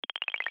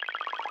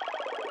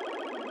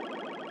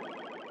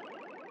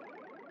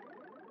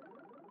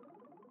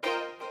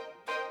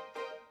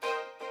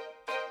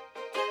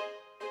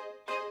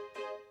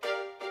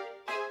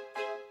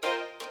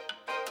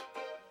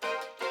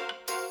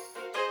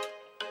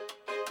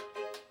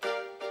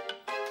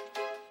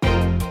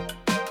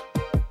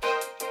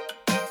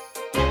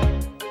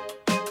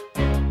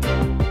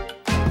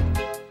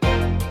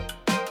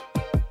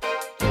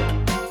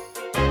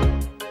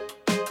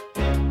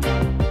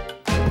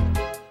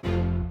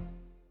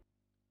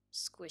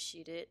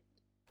squishied it.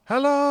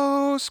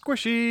 Hello,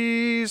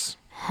 squishies!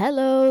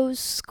 Hello,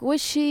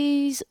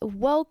 squishies.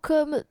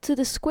 Welcome to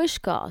the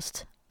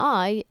Squishcast.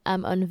 I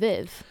am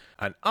Anviv.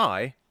 And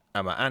I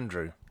am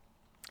Andrew.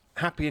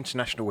 Happy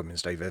International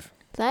Women's Day, Viv.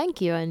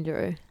 Thank you,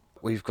 Andrew.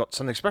 We've got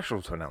something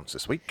special to announce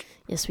this week.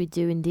 Yes, we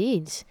do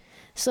indeed.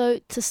 So,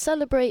 to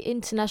celebrate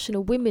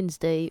International Women's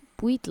Day,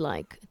 we'd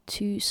like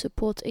to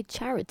support a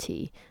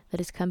charity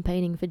that is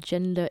campaigning for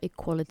gender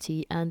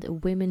equality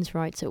and women's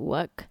rights at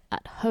work,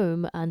 at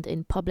home, and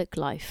in public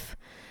life.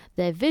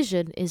 Their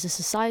vision is a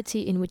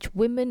society in which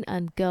women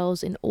and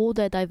girls in all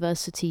their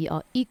diversity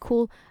are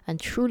equal and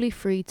truly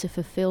free to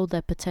fulfill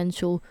their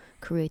potential,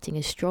 creating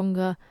a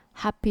stronger,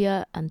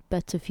 happier, and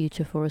better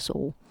future for us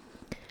all.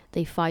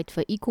 They fight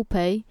for equal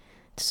pay,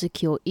 to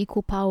secure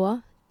equal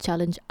power,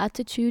 challenge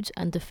attitudes,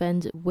 and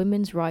defend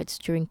women's rights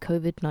during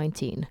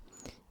COVID-19.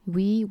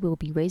 We will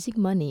be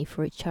raising money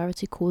for a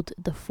charity called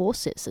the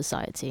Fawcett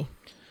Society.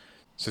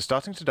 So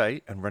starting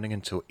today and running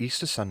until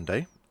Easter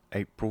Sunday,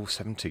 April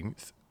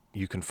 17th,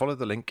 you can follow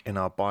the link in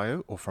our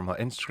bio or from our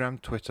Instagram,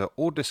 Twitter,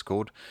 or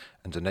Discord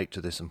and donate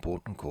to this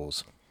important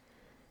cause.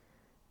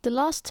 The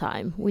last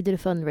time we did a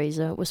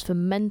fundraiser was for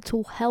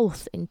mental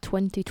health in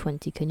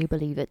 2020, can you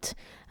believe it?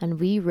 And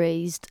we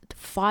raised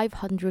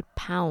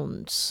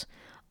 £500.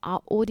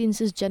 Our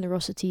audience's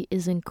generosity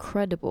is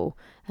incredible,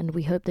 and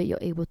we hope that you're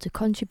able to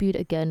contribute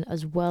again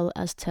as well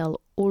as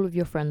tell all of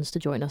your friends to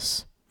join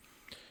us.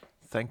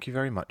 Thank you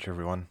very much,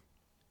 everyone.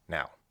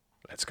 Now,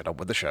 let's get on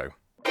with the show.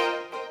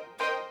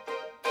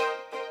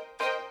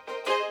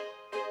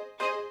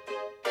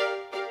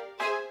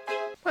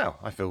 Well,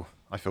 I feel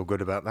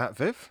good about that,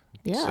 Viv.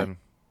 Yeah.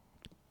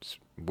 It's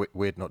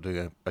weird not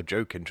doing a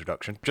joke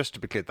introduction. Just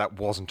to be clear, that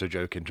wasn't a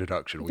joke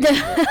introduction.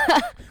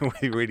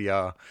 We really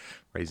are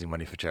raising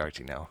money for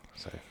charity now.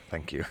 So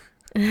thank you.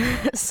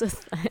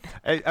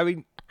 I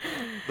mean,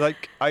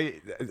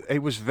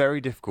 it was very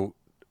difficult.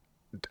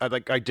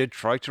 I did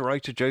try to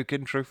write a joke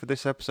intro for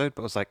this episode,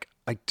 but I was like,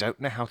 I don't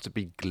know how to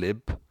be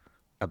glib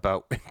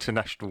about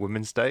International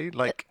Women's Day.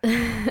 Like,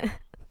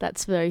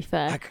 that's very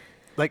fair.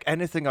 Like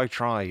anything I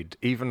tried,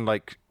 even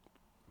like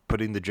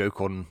putting the joke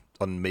on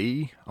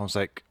me, I was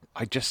like,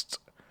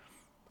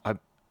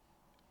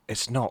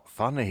 it's not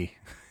funny.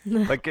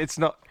 Like it's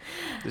not.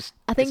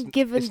 I think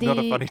given it's not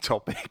a funny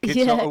topic.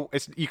 It's not.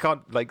 You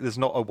can't like. There's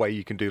not a way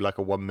you can do like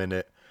a 1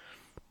 minute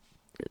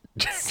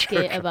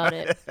skit about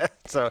it.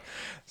 So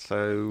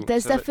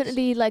there's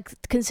definitely like,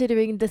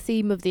 considering the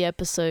theme of the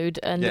episode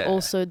and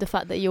also the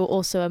fact that you're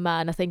also a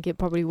man, I think it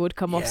probably would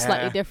come off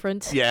slightly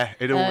different. Yeah,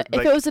 if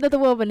it was another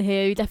woman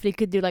here, you definitely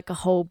could do like a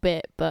whole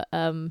bit, but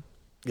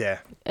yeah,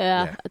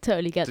 I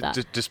totally get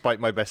that. Despite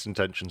my best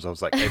intentions, I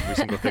was like, every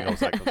single thing I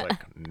was like,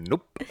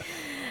 nope.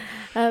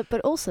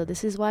 But also,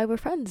 this is why we're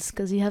friends,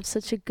 because you have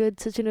such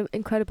an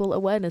incredible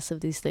awareness of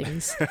these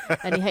things.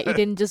 And you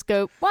didn't just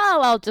go,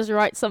 well, I'll just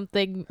write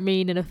something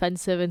mean and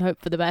offensive and hope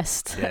for the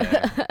best.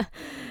 Yeah.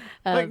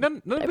 Like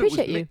none of I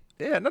appreciate it was you.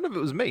 Yeah, none of it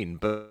was mean,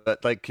 but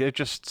like it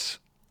just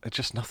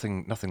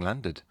nothing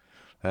landed.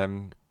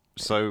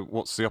 So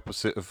what's the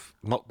opposite of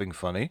not being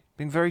funny?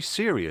 Being very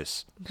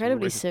serious.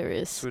 Incredibly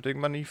serious. So we're doing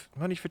money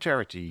for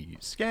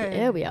charities. Yay!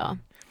 Here we are.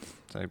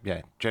 So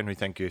yeah, generally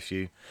thank you if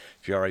you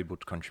are able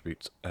to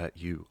contribute.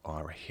 You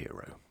are a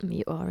hero.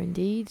 You are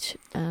indeed.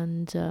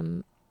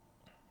 And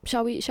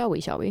shall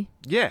we?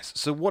 Yes.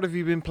 So what have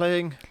you been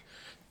playing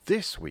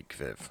this week,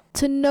 Viv?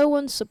 To no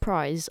one's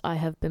surprise, I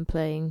have been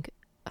playing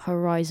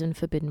Horizon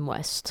Forbidden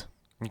West.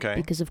 Okay.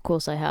 Because of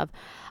course I have.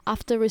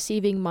 After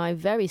receiving my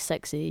very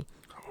sexy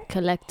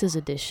collector's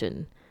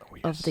edition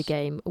of the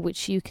game,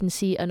 which you can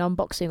see an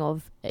unboxing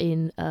of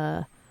in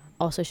our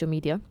social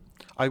media.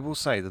 I will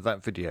say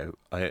that video,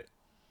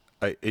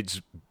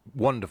 it's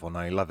wonderful and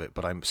I love it,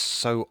 but I'm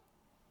so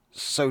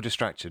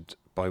distracted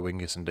by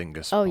Wingus and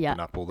Dingus popping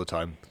up all the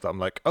time that I'm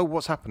like, oh,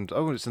 what's happened?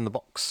 Oh, it's in the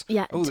box.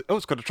 Yeah. Oh,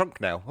 it's got a trunk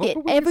now.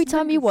 Every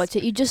time you watch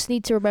it, you just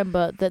need to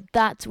remember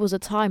that was a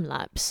time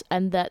lapse,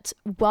 and that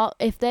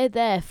if they're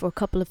there for a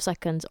couple of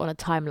seconds on a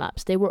time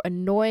lapse, they were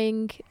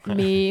annoying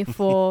me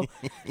for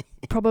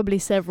probably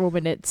several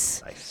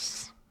minutes.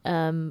 Nice.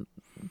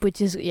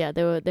 Which is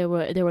they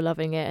were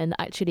loving it, and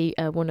actually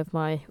one of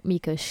my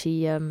Mika,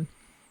 she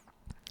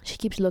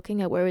keeps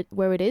looking at where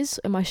it is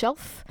on my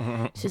shelf.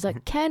 She's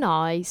like, can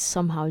I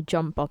somehow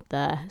jump up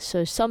there?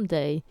 So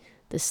someday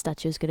this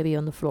statue is going to be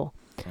on the floor.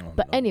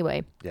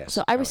 Anyway, yes,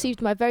 so I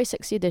received my very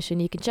sexy edition.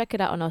 You can check it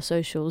out on our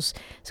socials.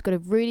 It's got a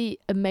really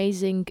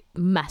amazing,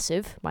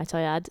 massive, might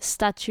I add,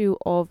 statue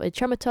of a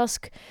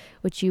Tremortusk,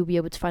 which you'll be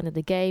able to find in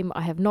the game.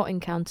 I have not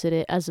encountered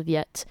it as of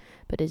yet,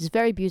 but it's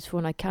very beautiful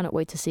and I cannot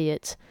wait to see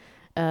it.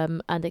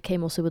 And it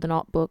came also with an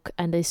art book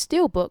and a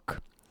steel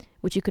book,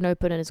 which you can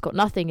open and it's got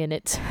nothing in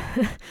it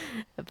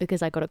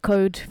because I got a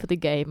code for the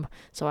game.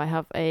 So I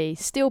have a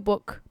steel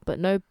book but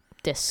no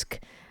disc,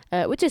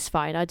 which is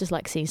fine. I just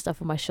like seeing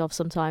stuff on my shelf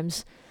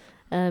sometimes.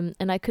 And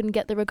I couldn't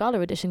get the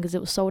Regala edition because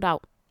it was sold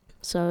out.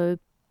 So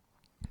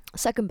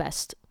second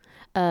best.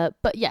 But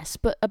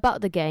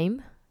about the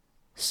game.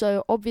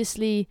 So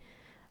obviously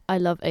I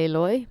love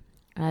Aloy.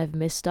 I have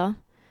missed her.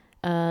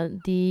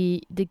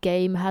 The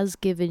game has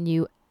given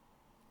you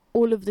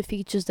all of the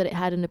features that it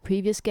had in the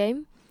previous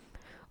game,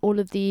 all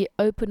of the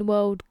open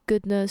world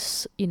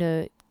goodness,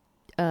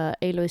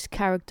 Aloy's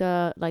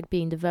character like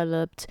being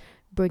developed,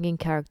 bringing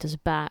characters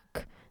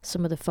back,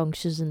 some of the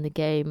functions in the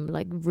game,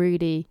 like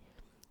really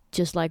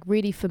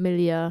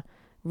familiar,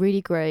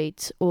 really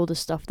great, all the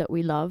stuff that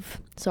we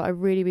love. So I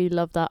really, really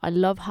love that. I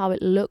love how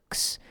it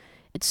looks.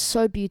 It's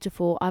so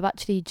beautiful. I've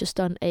actually just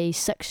done a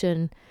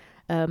section,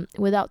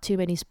 without too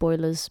many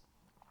spoilers,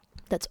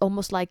 that's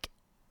almost like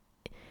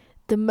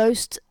the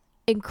most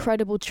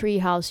incredible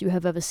treehouse you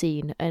have ever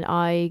seen, and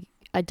I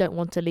don't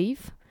want to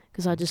leave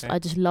because I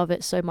just love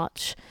it so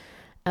much.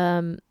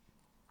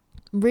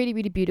 Really,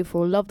 really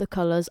beautiful. Love the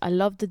colors. I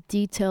love the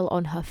detail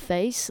on her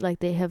face.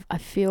 Like I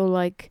feel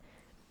like,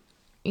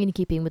 in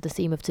keeping with the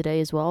theme of today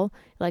as well,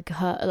 like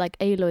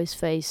Aloy's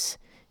face,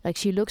 like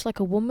she looks like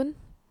a woman.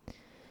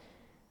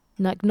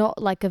 Like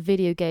not like a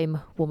video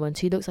game woman.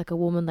 She looks like a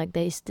woman. Like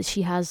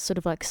she has sort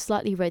of like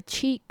slightly red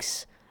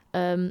cheeks.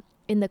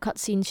 In the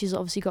cutscene, she's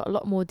obviously got a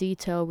lot more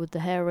detail with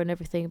the hair and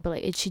everything. But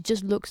like she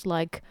just looks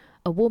like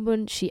a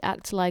woman. She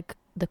acts like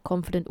the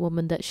confident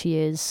woman that she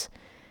is.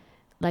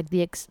 Like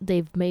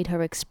they've made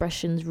her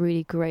expressions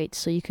really great,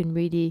 so you can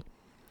really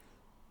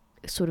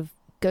sort of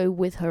go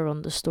with her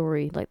on the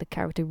story. Like the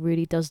character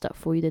really does that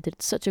for you. They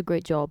did such a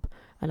great job,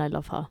 and I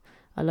love her.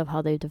 I love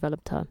how they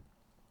developed her.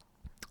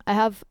 I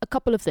have a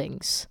couple of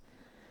things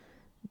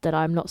that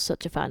I'm not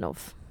such a fan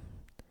of.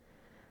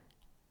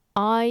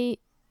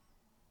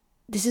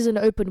 This is an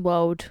open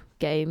world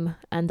game,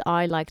 and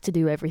I like to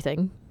do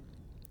everything.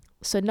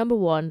 So number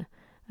one,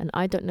 and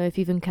I don't know if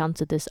you've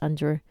encountered this,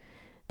 Andrew,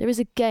 there is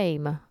a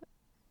game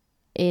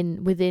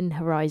within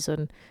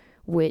Horizon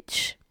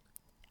which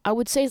I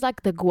would say is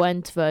like the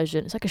Gwent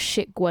version. It's like a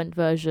shit Gwent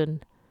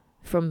version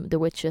from The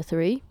Witcher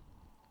 3,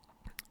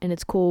 and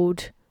it's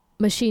called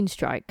Machine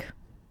Strike.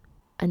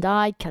 And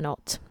I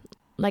cannot.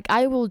 Like,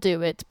 I will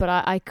do it, but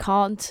I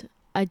can't.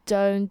 I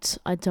don't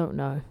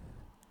know.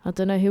 I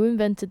don't know who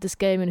invented this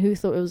game and who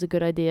thought it was a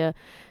good idea,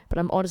 but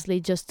I'm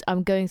honestly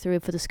I'm going through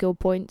it for the skill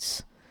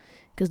points,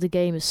 because the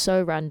game is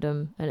so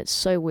random and it's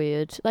so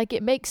weird. Like,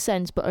 it makes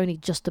sense, but only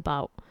just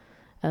about.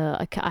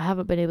 I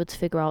haven't been able to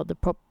figure out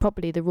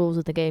properly the rules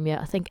of the game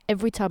yet. I think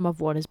every time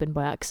I've won has been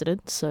by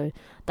accident, so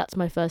that's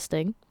my first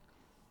thing.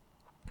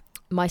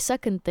 My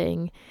second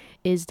thing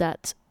is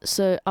that,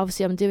 so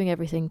obviously I'm doing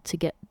everything to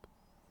get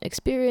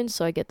experience,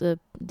 so I get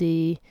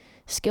the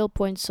skill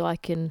points so I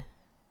can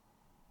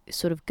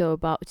sort of go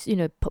about,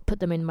 put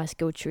them in my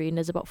skill tree, and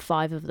there's about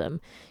 5 of them.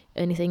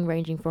 Anything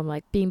ranging from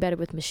like being better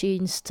with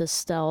machines to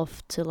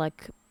stealth to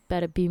like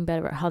being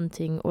better at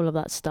hunting, all of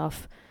that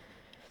stuff.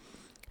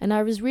 And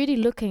I was really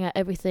looking at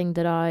everything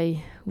that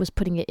I was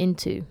putting it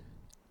into.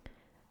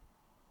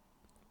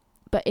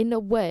 But in a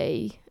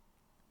way,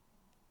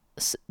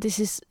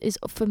 this is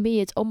for me,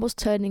 it's almost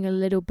turning a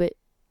little bit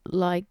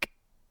like,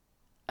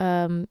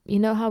 you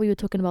know how we were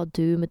talking about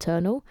Doom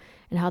Eternal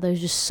and how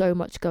there's just so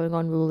much going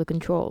on with all the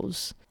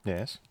controls?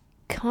 Yes.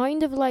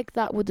 Kind of like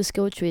that with the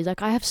skill trees.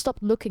 Like, I have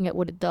stopped looking at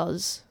what it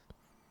does.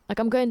 Like,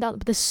 I'm going down,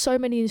 but there's so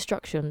many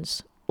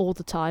instructions all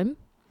the time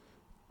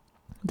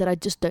that I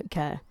just don't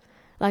care.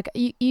 Like,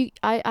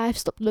 I have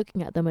stopped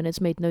looking at them, and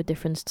it's made no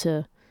difference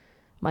to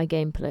my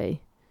gameplay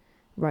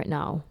right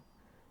now.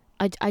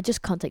 I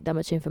just can't take that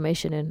much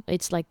information in.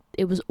 It's like,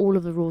 it was all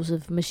of the rules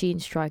of Machine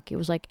Strike. It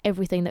was like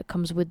everything that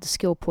comes with the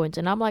skill points.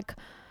 And I'm like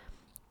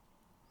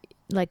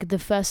the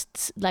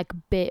first like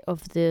bit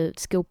of the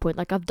skill point,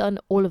 like I've done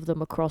all of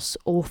them across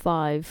all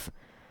 5.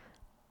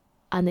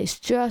 And it's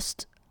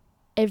just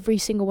every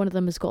single one of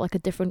them has got like a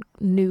different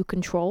new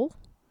control.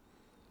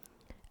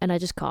 And I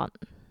just can't.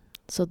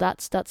 So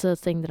that's a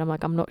thing that I'm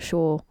like, I'm not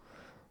sure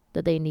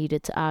that they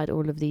needed to add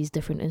all of these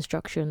different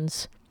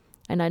instructions.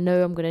 And I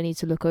know I'm going to need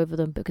to look over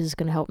them because it's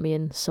going to help me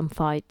in some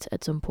fight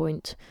at some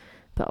point.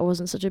 But I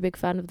wasn't such a big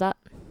fan of that.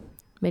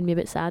 Made me a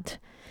bit sad.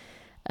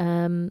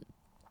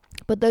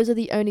 But those are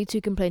the only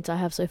 2 complaints I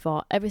have so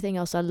far. Everything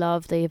else I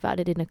love. They've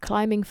added in a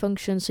climbing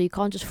function, so you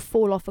can't just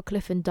fall off a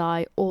cliff and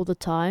die all the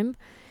time.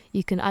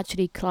 You can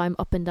actually climb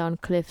up and down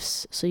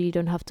cliffs, so you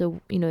don't have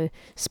to,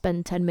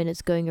 spend 10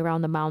 minutes going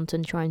around the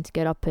mountain trying to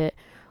get up it.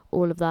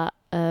 All of that.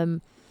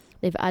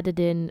 They've added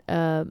in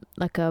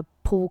like a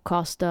pull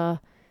caster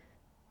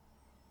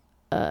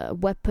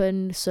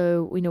weapon,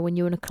 so when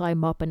you want to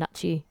climb up, and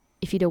actually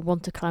if you don't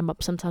want to climb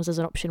up, sometimes there's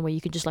an option where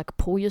you can just like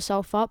pull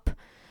yourself up,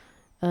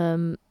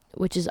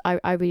 which is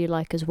I really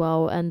like as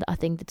well. And I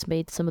think it's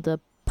made some of the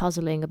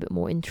puzzling a bit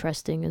more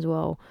interesting as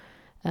well,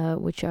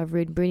 which I've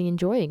really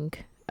enjoying.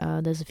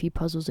 There's a few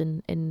puzzles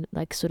in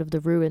like sort of the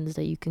ruins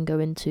that you can go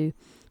into,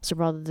 so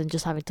rather than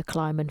just having to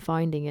climb and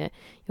finding it,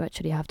 you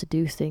actually have to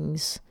do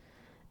things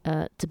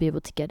to be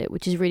able to get it,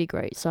 which is really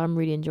great. So I'm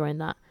really enjoying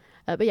that.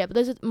 But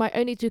those are my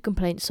only 2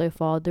 complaints so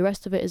far. The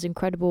rest of it is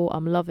incredible.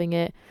 I'm loving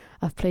it.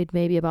 I've played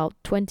maybe about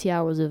 20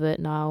 hours of it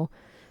now,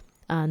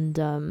 and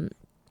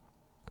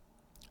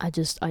I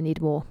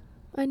need more.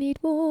 I need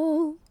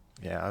more.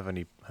 Yeah, I've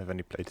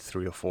only played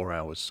 3 or 4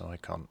 hours, so I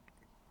can't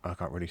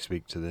really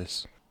speak to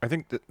this. I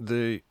think that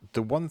the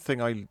one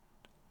thing I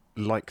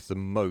like the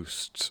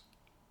most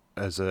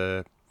as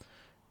a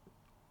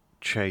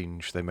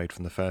change they made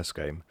from the first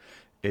game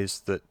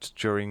is that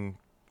during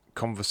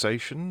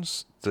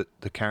conversations that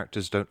the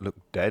characters don't look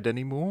dead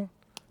anymore.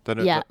 They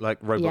don't look like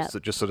robots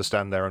that just sort of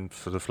stand there and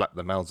sort of flap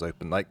their mouths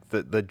open. Like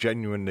they're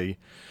genuinely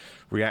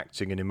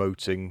reacting and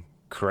emoting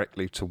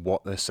correctly to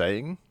what they're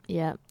saying.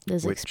 Yeah,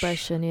 there's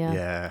expression.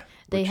 Yeah,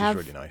 which is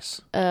really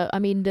nice. I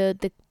mean,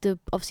 the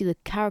obviously the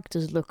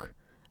characters look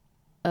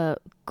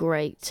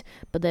great,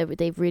 but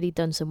they've really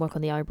done some work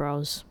on the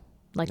eyebrows,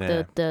 like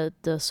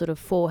the sort of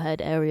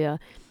forehead area,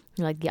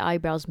 like the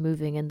eyebrows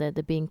moving and there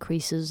being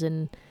creases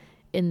in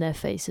their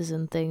faces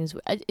and things.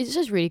 It's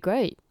just really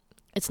great.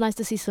 It's nice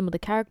to see some of the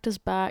characters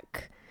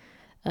back.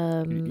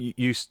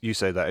 You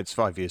say that. It's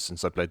 5 years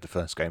since I played the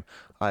first game.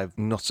 I have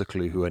not a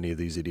clue who any of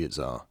these idiots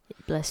are.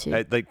 Bless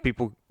you. Like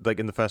people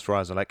like in the first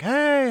Rise are like,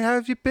 "Hey, how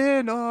have you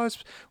been? Oh,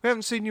 we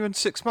haven't seen you in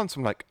 6 months."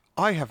 I'm like,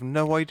 I have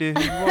no idea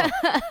who you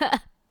are.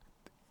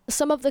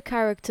 Some of the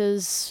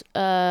characters,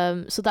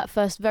 so that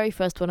very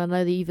first one, I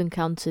know that you've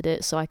encountered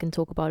it, so I can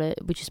talk about it,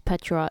 which is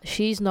Petra.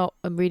 She's not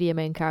really a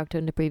main character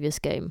in the previous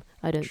game,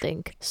 I don't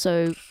think.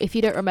 So if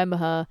you don't remember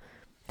her,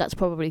 that's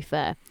probably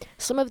fair.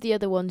 Some of the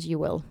other ones you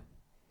will.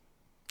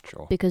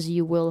 Sure. Because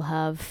you will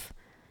have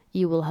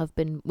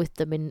been with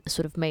them in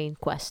sort of main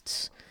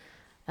quests.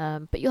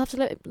 But you'll have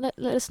to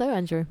let us know,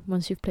 Andrew,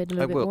 once you've played a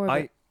little bit more of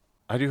it.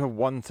 I do have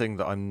one thing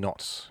that I'm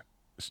not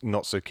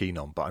so keen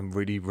on, but I'm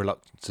really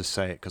reluctant to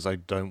say it because I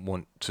don't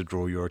want to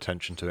draw your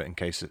attention to it in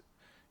case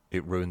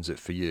it ruins it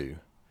for you.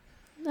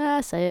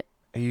 Say it.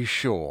 Are you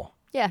sure?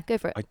 Yeah, go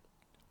for it.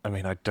 I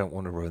mean, I don't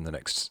want to ruin the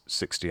next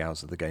 60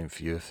 hours of the game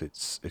for you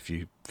if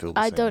you feel the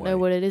same I don't way. know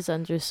what it is,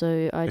 Andrew,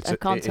 so I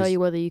can't tell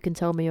you whether you can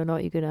tell me or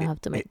not. You're going to have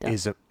to make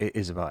that. It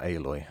is about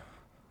Aloy.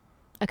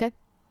 Okay,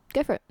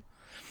 go for it.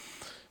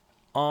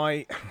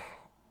 I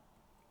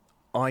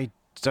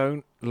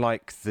don't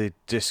like the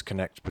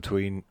disconnect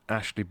between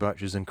Ashley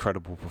Birch's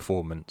incredible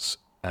performance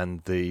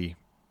and the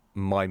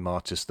mime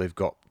artist they've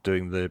got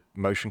doing the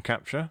motion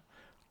capture.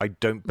 I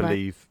don't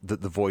believe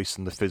that the voice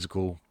and the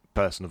physical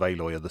person of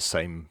Aloy are the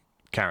same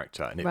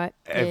character, and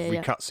every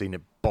cutscene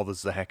it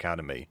bothers the heck out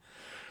of me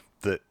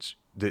that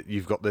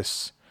you've got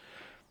this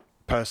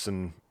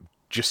person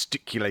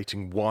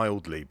gesticulating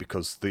wildly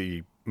because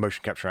the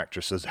motion capture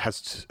actress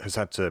has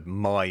had to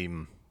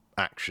mime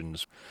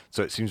actions,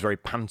 so it seems very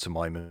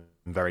pantomime and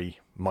very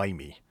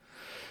mimey.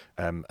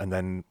 And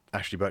then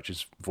Ashley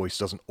Birch's voice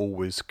doesn't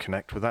always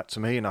connect with that to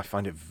me, and I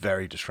find it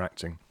very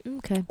distracting.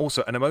 Okay.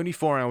 Also, and I'm only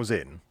 4 hours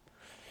in,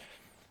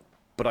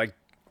 but I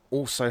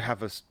also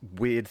have a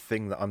weird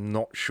thing that I'm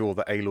not sure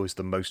that Aloy's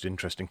the most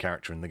interesting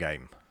character in the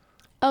game.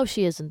 Oh,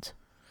 she isn't.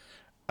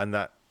 And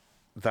that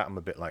I'm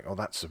a bit like, oh,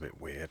 that's a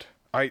bit weird.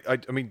 I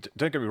mean,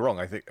 don't get me wrong.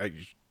 I think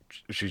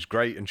she's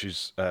great, and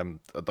she's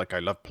like I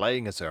love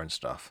playing as her and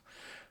stuff.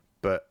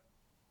 But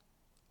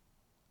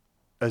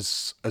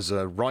as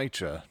a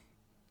writer,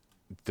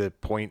 the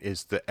point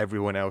is that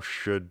everyone else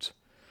should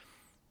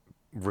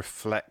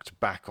reflect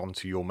back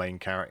onto your main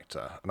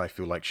character, and I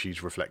feel like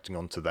she's reflecting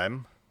onto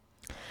them.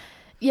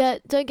 Yeah,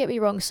 don't get me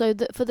wrong. So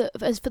for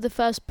the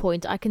first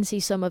point, I can see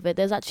some of it.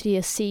 There's actually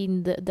a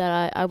scene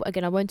that I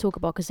won't talk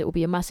about because it will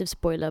be a massive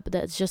spoiler, but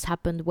that's just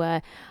happened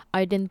where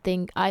I didn't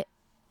think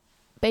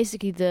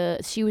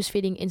she was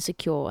feeling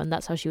insecure, and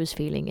that's how she was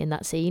feeling in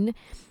that scene.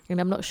 And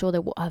I'm not sure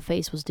that what her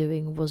face was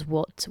doing was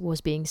what was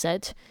being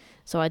said.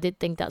 So I did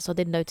think that. So I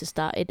did notice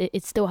that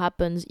it still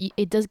happens.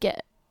 It does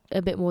get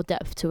a bit more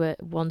depth to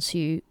it once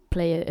you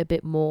play it a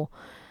bit more.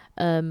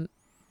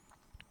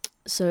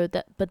 So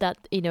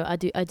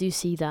I do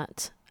see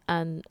that.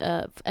 And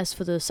as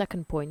for the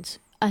second point,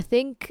 I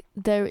think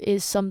there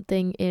is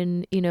something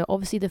in,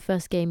 obviously the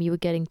first game you were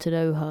getting to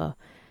know her,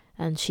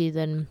 and she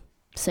then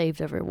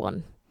saved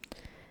everyone.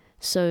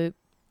 So,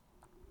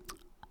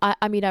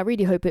 I mean, I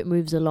really hope it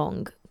moves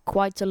along.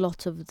 Quite a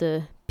lot of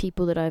the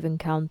people that I've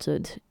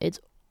encountered, it's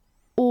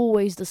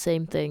always the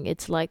same thing.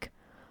 It's like,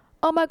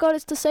 oh my god,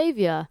 it's the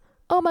savior.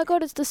 Oh my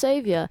god, it's the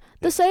savior.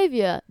 The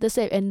savior.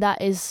 And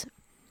that is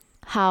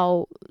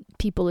how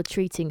people are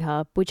treating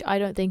her, which I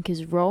don't think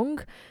is wrong,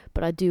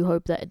 but I do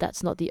hope that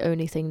that's not the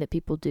only thing that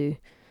people do.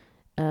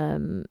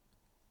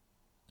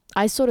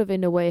 I sort of,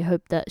 in a way,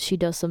 hope that she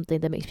does something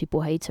that makes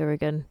people hate her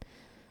again.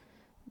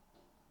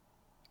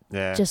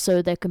 Yeah. Just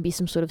so there can be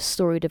some sort of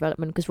story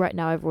development, because right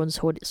now everyone's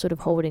sort of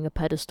holding a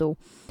pedestal.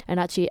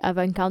 And actually, I've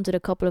encountered a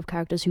couple of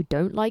characters who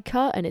don't like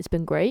her, and it's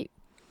been great.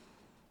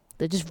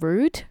 They're just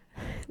rude.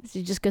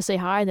 You just go say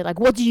hi, and they're like,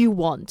 "What do you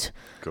want?"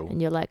 Cool.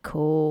 And you're like,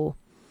 "Cool."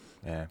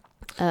 Yeah.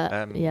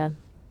 Yeah.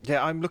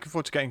 Yeah, I'm looking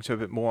forward to getting to a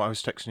bit more. I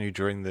was texting you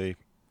during the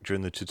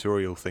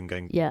tutorial thing,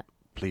 going, "Yeah,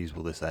 please,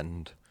 will this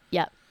end?"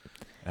 Yeah.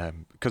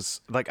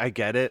 Because I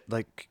get it.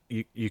 Like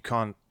you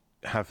can't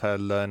have her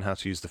learn how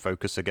to use the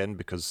focus again,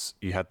 because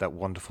you had that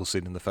wonderful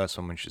scene in the first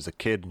one when she's a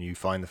kid and you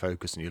find the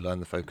focus and you learn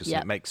the focus,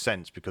 and it makes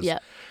sense because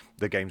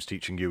the game's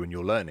teaching you and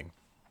you're learning.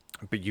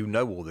 but you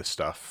know all this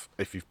stuff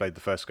if you've played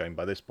the first game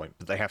by this point,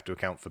 but they have to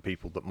account for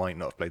people that might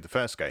not have played the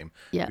first game,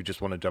 who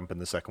just want to jump in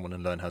the second one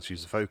and learn how to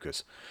use the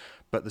focus.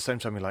 But at the same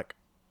time, you're like,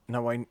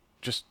 no, I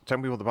just tell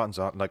me what the buttons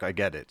are. Like, I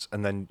get it.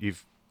 And then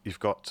you've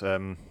got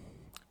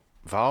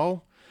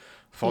Val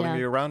following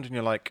you around, and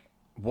you're like,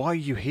 why are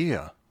you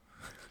here?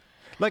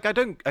 Like, I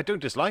don't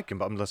dislike him,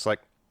 but I'm just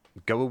like,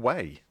 go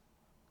away.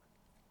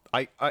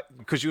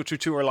 Because you're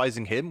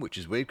tutorializing him, which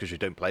is weird because you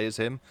don't play as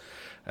him.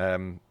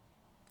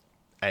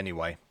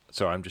 Anyway,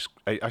 sorry,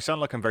 I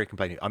sound like I'm very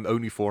complaining. I'm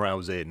only 4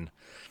 hours in.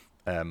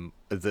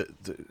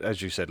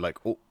 As you said, like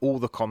all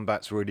the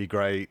combat's really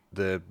great.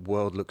 The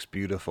world looks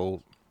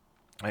beautiful.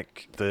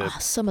 Like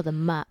some of the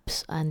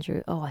maps,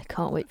 Andrew. Oh, I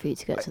can't wait for you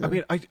to get to them. I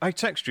mean, I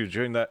texted you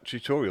during that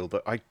tutorial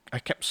that I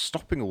kept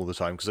stopping all the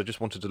time because I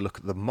just wanted to look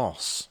at the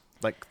moss,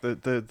 like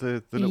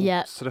the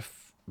little sort of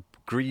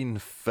green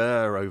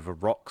fur over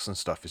rocks and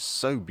stuff is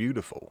so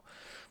beautiful.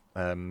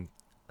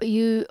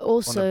 You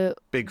also on a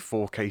big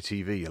 4K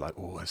TV. You're like,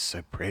 oh, it's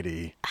so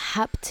pretty.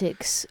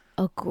 Haptics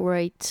are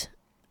great.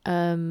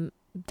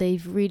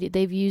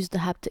 They've used the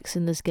haptics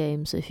in this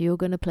game, so if you're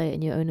going to play it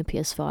and you own a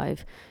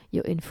PS5,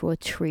 you're in for a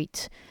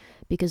treat,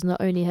 because not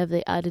only have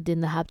they added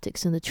in the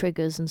haptics and the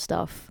triggers and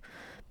stuff,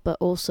 but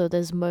also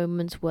there's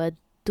moments where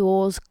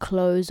doors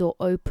close or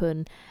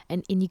open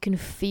and you can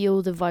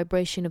feel the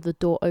vibration of the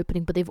door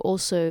opening, but they've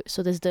also,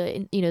 so there's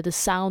the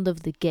sound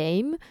of the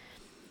game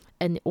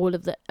and all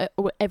of the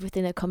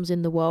everything that comes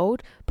in the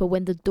world, but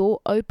when the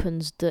door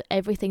opens,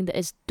 everything that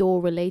is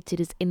door related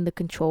is in the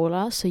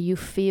controller, so you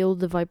feel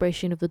the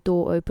vibration of the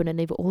door open. And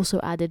they've also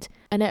added,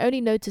 and I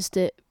only noticed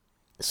it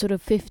sort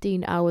of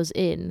 15 hours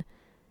in,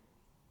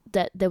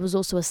 that there was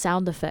also a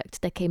sound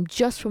effect that came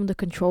just from the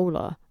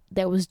controller.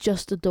 There was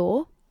just a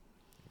door.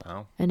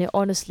 Wow. And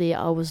honestly,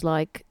 I was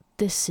like,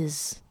 this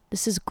is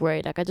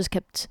great. Like, I just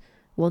kept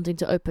wanting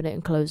to open it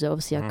and close it.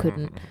 Obviously I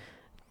couldn't.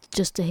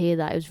 Just to hear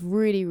that, it was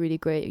really, really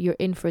great. You're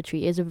in for a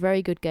treat. It's a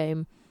very good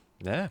game.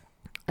 Yeah.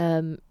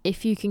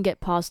 If you can get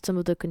past some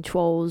of the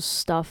controls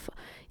stuff,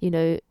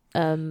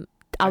 I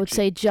would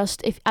say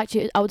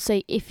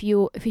if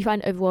you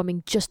find it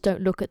overwhelming, just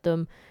don't look at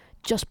them.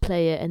 Just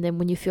play it, and then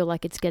when you feel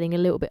like it's getting a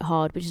little bit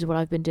hard, which is what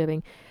I've been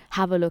doing,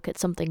 have a look at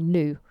something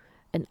new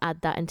and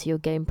add that into your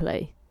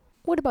gameplay.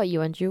 What about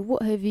you, Andrew?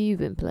 What have you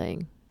been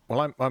playing?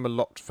 Well, I'm a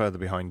lot further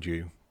behind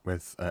you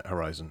with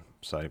Horizon,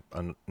 so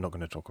I'm not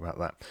going to talk about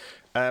that.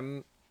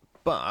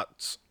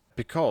 But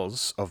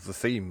because of the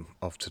theme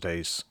of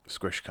today's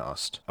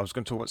Squishcast, I was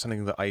going to talk about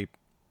something that I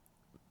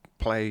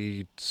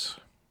played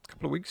a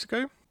couple of weeks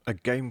ago, a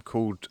game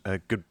called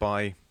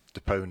Goodbye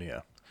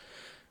Deponia,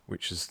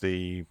 which is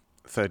the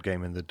third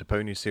game in the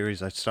Deponia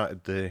series. I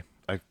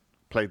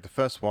played the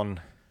first one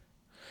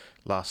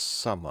last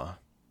summer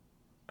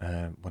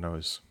when I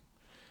was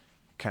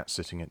cat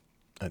sitting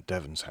at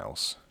Devon's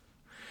house.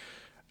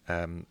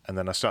 And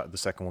then I started the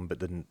second one, but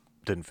didn't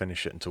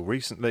finish it until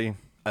recently.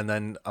 And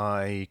then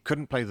I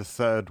couldn't play the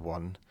third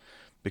one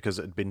because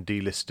it had been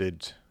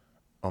delisted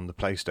on the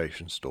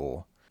PlayStation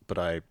Store. But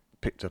I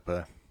picked up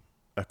a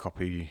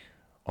copy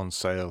on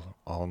sale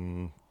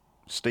on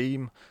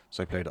Steam,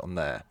 so I played it on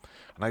there.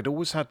 And I'd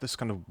always had this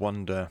kind of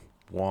wonder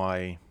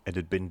why it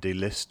had been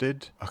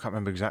delisted. I can't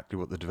remember exactly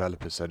what the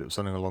developer said. It was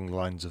something along the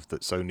lines of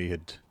that Sony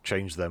had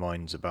changed their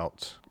minds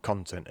about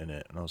content in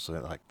it. And I was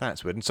like,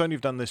 that's weird. And Sony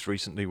have done this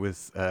recently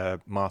with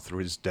Martha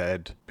is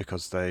Dead,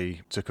 because they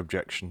took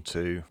objection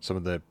to some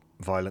of the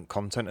violent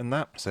content in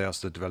that. So they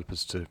asked the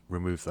developers to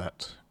remove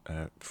that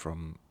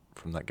from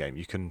that game.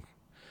 You can,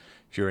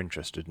 if you're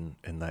interested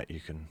in that, you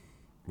can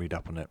read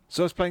up on it.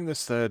 So I was playing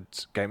this third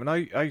game, and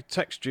I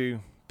texted you,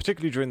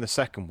 particularly during the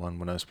second one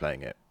when I was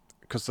playing it,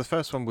 because the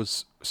first one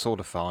was sort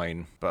of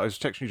fine, but I was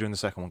texting you during the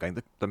second one game.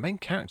 The main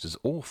character's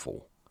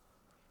awful.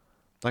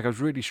 Like, I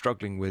was really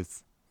struggling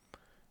with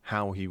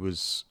how he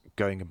was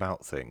going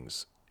about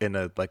things in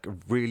a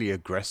really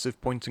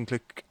aggressive point and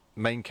click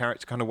main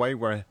character kind of way,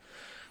 where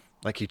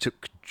like he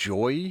took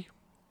joy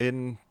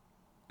in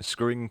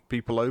screwing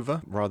people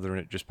over rather than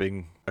it just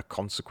being a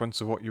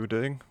consequence of what you were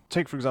doing.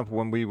 Take, for example,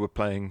 when we were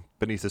playing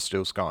Beneath a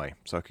Steel Sky,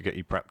 so I could get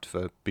you prepped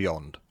for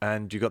Beyond,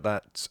 and you got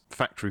that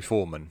factory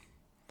foreman.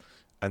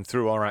 And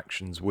through our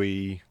actions,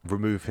 we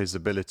remove his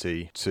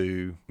ability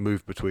to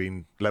move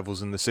between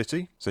levels in the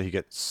city, so he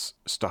gets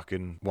stuck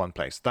in one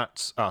place.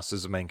 That's us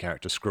as a main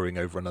character screwing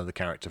over another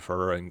character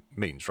for our own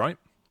means, right?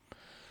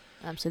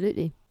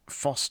 Absolutely.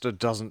 Foster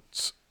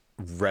doesn't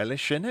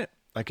relish in it.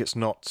 Like, it's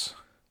not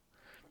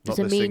It's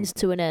a means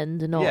to an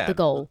end, not the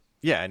goal.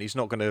 Yeah, and he's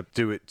not going to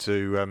do it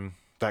to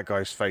that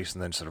guy's face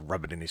and then sort of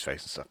rub it in his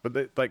face and stuff. But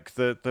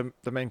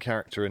the main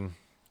character in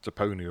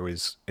Deponia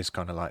is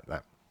kind of like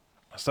that.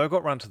 So I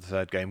got round to the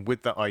third game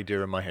with that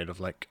idea in my head of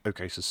like,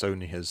 okay, so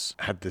Sony has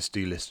had this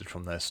delisted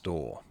from their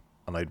store,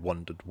 and I'd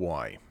wondered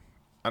why.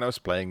 And I was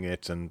playing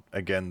it, and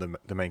again,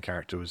 the main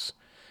character was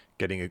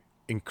getting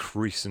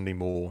increasingly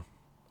more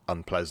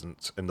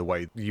unpleasant in the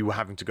way you were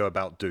having to go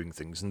about doing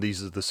things, and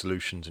these are the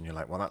solutions, and you're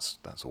like, well,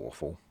 that's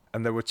awful.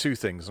 And there were two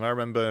things, and I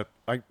remember,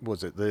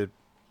 the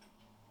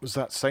was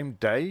that same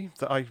day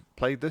that I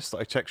played this that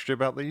I texted you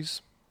about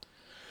these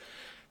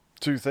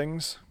two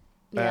things.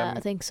 Yeah, I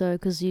think so,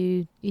 because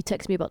you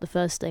texted me about the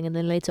first thing, and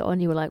then later on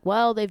you were like,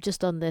 well, they've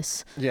just done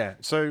this. Yeah,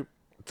 so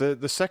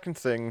the second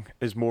thing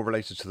is more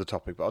related to the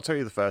topic, but I'll tell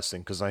you the first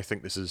thing, because I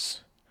think this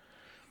is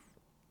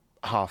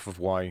half of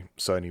why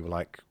Sony were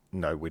like,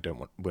 no,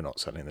 we're not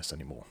selling this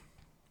anymore.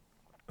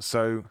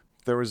 So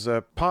there is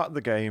a part of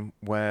the game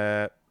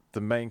where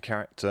the main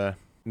character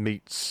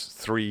meets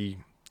 3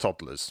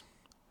 toddlers,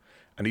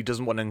 and he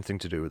doesn't want anything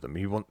to do with them.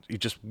 He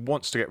just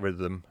wants to get rid of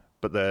them,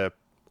 but they're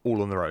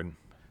all on their own.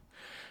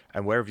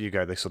 And wherever you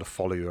go, they sort of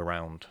follow you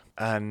around.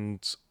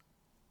 And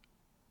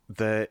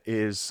there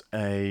is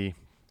a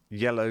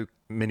yellow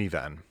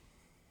minivan.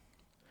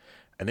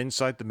 And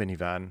inside the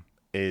minivan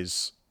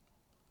is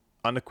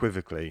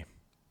unequivocally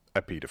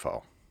a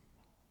paedophile.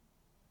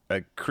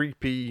 A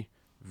creepy,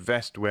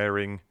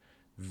 vest-wearing,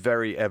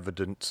 very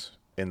evident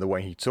in the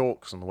way he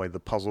talks and the way the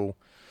puzzle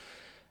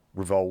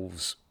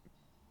revolves,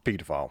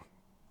 paedophile.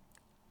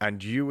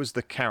 And you as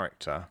the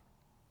character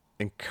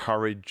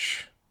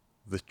encourage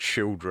the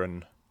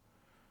children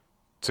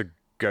to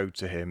go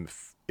to him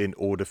in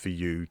order for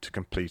you to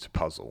complete a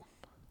puzzle.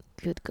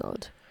 Good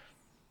God.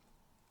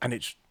 And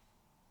it's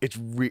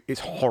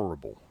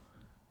horrible.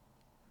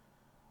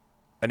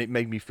 And it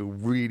made me feel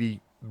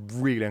really,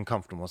 really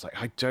uncomfortable. I was like,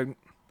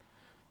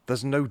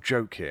 there's no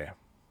joke here.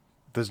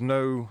 It's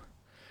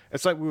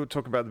like we were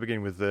talking about at the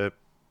beginning with the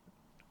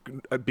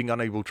being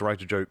unable to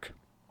write a joke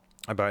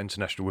about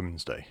International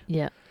Women's Day.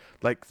 Yeah.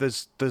 Like,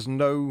 there's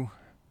no...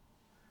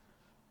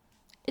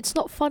 It's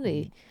not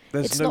funny.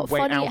 It's not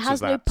funny. It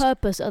has no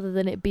purpose other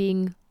than it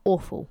being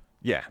awful.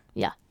 Yeah.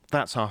 Yeah.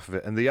 That's half of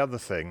it. And the other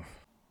thing,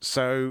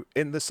 so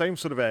in the same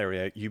sort of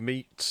area, you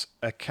meet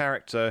a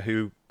character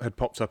who had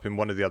popped up in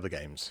one of the other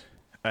games.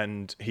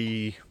 And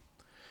he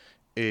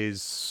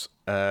is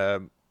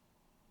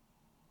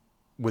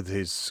with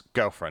his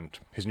girlfriend,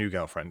 his new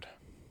girlfriend.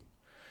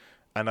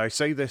 And I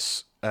say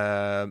this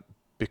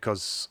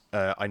because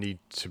I need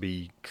to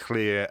be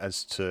clear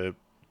as to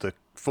the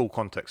full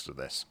context of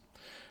this.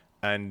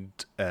 And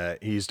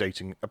he is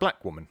dating a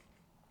black woman.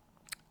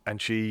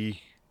 And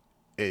she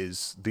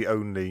is the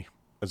only,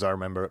 as I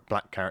remember,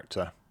 black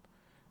character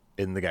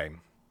in the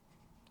game.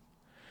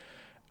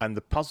 And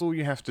the puzzle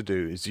you have to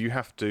do is you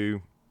have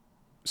to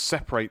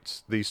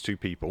separate these two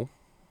people,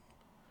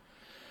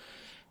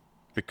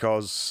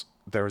 because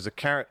there is a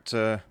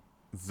character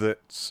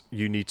that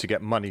you need to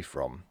get money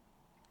from,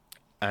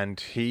 and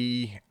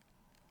he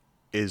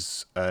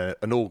is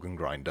an organ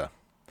grinder,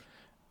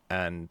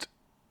 and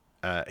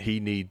he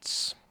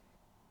needs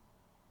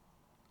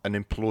an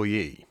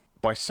employee.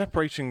 By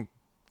separating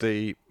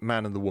the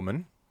man and the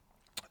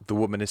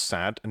woman is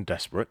sad and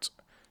desperate,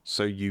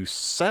 so you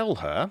sell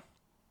her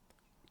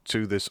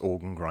to this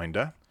organ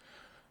grinder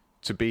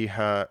to be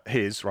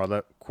his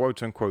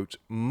quote-unquote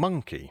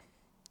monkey,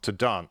 to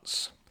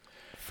dance.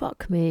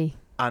 Fuck me.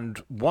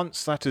 And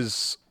once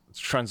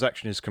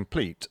transaction is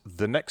complete,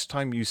 the next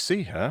time you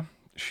see her,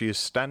 she is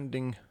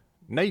standing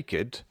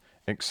naked,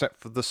 except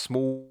for the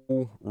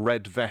small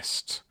red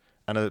vest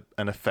and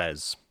a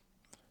fez,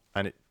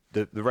 and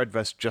the red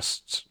vest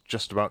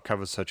just about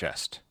covers her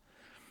chest,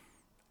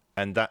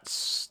 and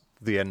that's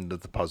the end of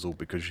the puzzle,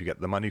 because you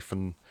get the money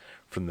from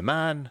the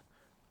man,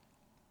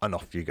 and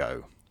off you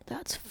go.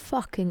 That's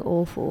fucking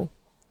awful.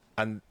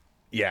 And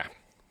yeah,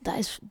 that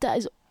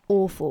is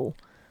awful.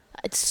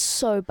 It's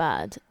so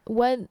bad.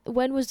 When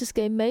was this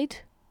game made?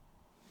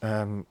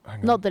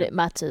 Not that it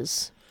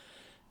matters,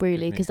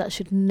 really, because that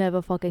should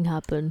never fucking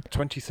happen.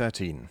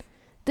 2013.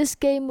 This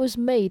game was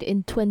made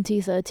in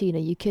 2013. Are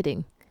you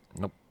kidding?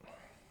 Nope.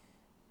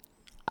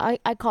 I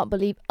can't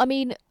believe. I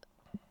mean,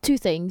 two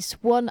things.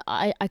 One,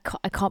 I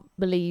can't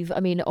believe.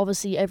 I mean,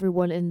 obviously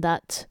everyone in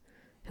that,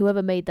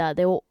 whoever made that,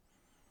 they were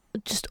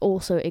just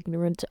also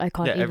ignorant. I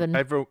can't even.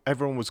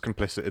 Everyone was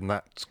complicit in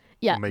that.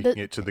 Yeah, making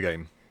it to the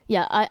game.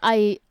 Yeah,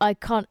 I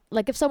can't,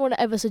 like, if someone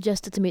ever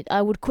suggested to me,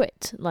 I would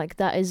quit. Like,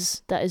 that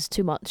is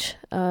too much.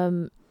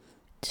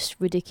 Just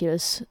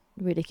ridiculous.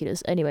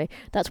 Anyway,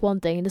 that's one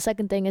thing. And the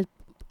second thing is,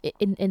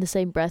 in the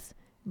same breath,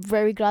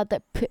 very glad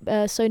that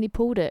Sony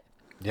pulled it.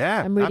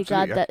 Yeah, I'm really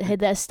glad that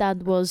their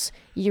stand was,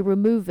 you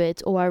remove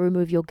it or I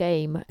remove your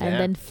game, and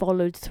then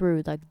followed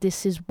through. Like,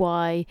 this is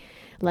why,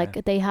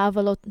 like, they have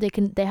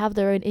they have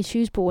their own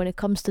issues, but when it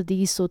comes to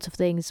these sorts of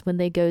things, when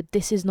they go,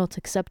 this is not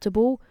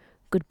acceptable,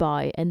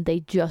 goodbye, and they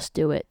just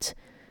do it.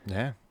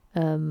 Yeah.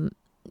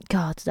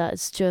 God,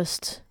 that's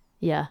just,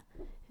 yeah.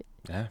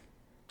 Yeah.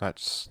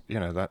 That's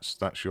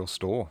your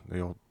store.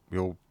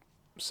 You're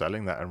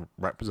selling that and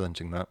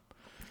representing that.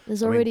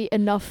 There's already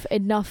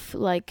enough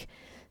like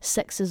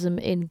sexism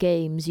in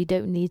games. You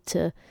don't need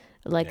to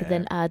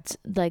then add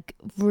like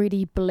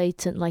really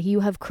blatant, like, you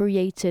have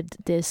created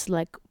this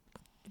like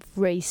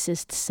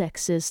racist,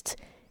 sexist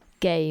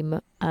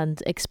game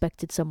and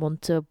expected someone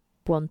to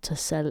want to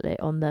sell it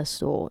on their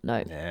store.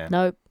 No.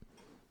 Nope.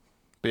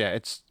 But yeah,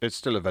 it's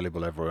still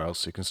available everywhere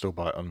else. You can still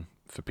buy it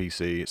for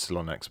PC. It's still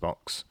on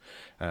Xbox.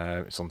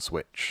 It's on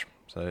Switch.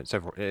 So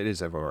it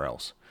is everywhere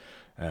else.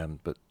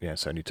 But yeah,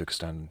 Sony took a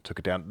stand and took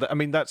it down. I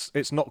mean,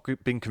 it's not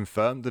been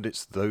confirmed that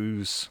it's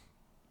those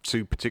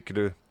two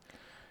particular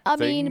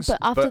things, but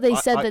after they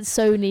said I, that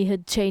Sony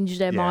had changed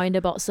their mind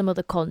about some of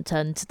the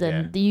content,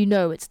 then you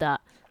know it's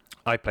that.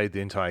 I played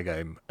the entire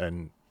game,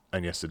 and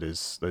yes, it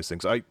is those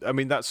things. I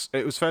mean,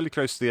 it was fairly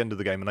close to the end of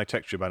the game, and I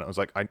texted you about it. I was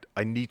like,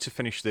 I need to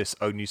finish this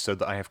only so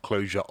that I have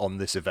closure on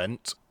this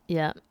event.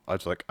 Yeah. I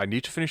was like, I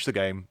need to finish the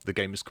game. The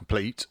game is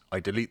complete.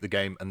 I delete the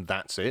game, and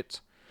that's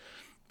it.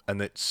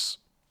 And it's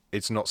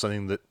not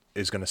something that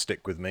is going to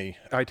stick with me.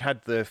 I'd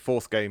had the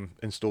fourth game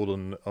installed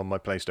on my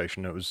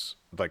PlayStation. It was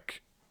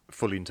like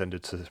fully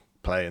intended to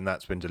play, and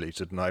that's been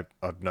deleted, and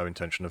I've no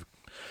intention of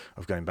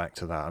going back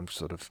to that. I'm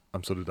sort of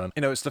done.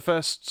 You know, it's the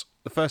first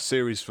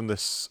series from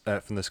this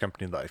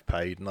company that I've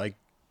played, and I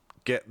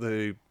get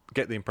the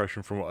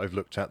impression from what I've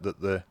looked at that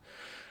the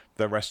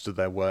rest of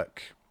their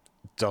work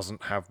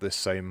doesn't have this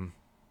same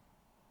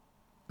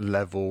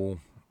level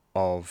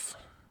of,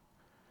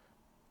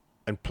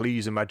 and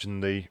please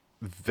imagine the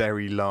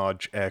very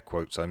large air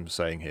quotes I'm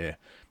saying here,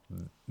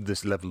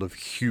 this level of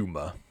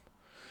humour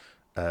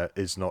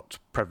is not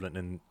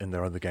prevalent in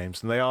their other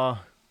games, and they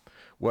are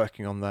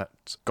working on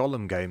that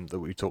Gollum game that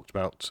we talked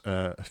about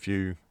a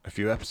few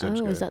episodes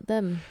ago. Oh, is that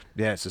them?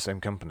 Yeah, it's the same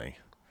company.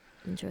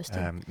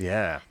 Interesting.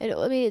 Yeah.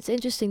 I mean, it's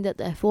interesting that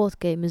their fourth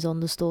game is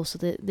on the store, so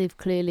they've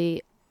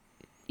clearly,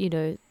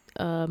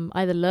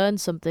 either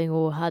learned something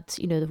or had,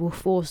 they were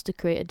forced to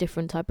create a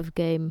different type of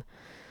game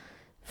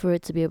for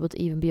it to be able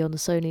to even be on the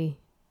Sony,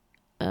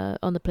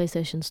 on the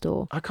PlayStation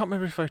Store. I can't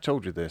remember if I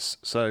told you this.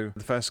 So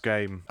the first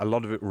game, a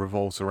lot of it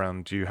revolves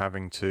around you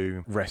having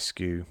to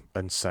rescue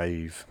and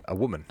save a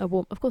woman.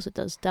 Of course it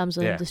does.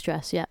 Damsel in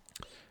distress, yeah.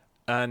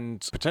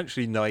 And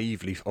potentially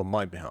naively on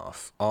my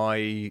behalf,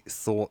 I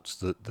thought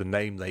that the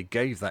name they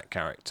gave that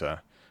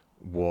character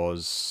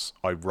was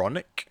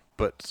ironic,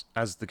 but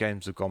as the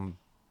games have gone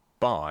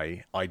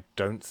by, I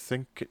don't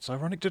think it's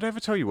ironic. Did I ever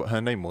tell you what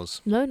her name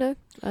was? No, I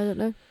don't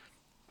know.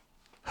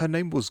 Her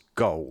name was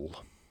Goal.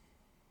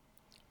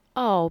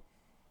 Oh,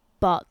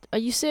 but are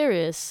you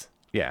serious?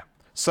 Yeah.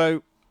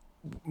 So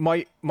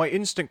my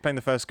instinct playing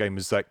the first game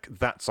is like,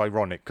 that's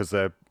ironic because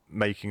they're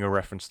making a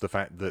reference to the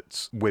fact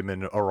that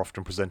women are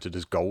often presented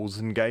as goals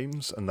in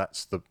games, and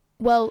that's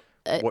what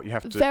you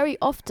have to. Very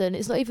often,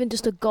 it's not even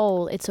just a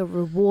goal; it's a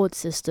reward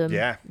system.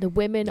 Yeah. The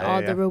women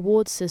are the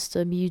reward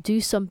system. You do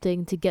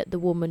something to get the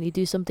woman. You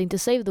do something to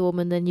save the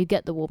woman, then you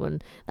get the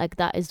woman. Like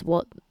that is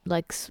what,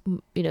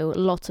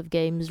 lots of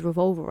games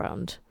revolve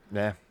around.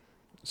 Yeah.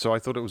 So I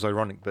thought it was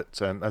ironic,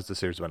 but as the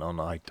series went on,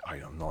 I'm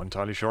not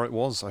entirely sure it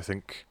was. I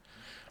think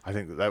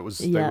that was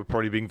they were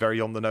probably being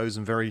very on the nose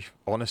and very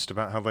honest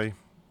about how they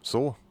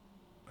saw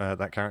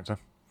that character.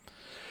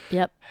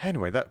 Yep.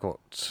 Anyway, that's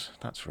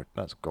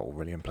got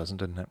really unpleasant,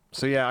 didn't it?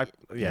 So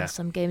yeah.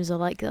 Some games are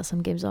like that.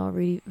 Some games are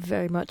really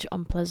very much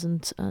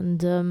unpleasant,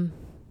 and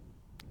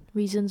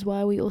reasons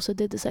why we also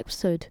did this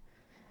episode.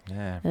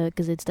 Yeah.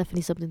 Because it's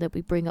definitely something that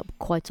we bring up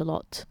quite a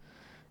lot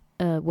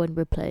when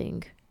we're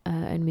playing,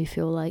 and we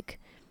feel like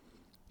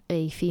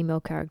a female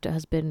character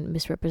has been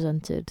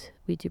misrepresented.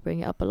 We do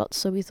bring it up a lot,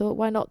 so we thought,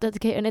 why not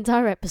dedicate an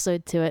entire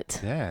episode to it?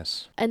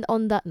 Yes. And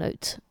on that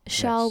note,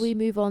 shall we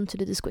move on to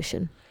the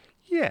discussion?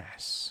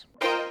 Yes.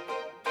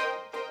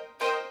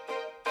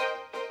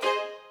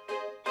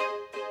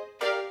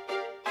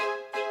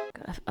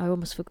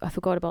 I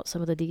forgot about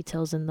some of the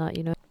details in that,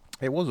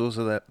 It was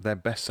also their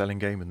best-selling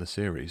game in the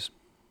series.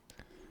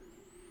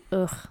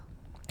 Ugh.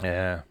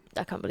 Yeah.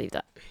 I can't believe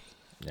that.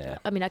 Yeah.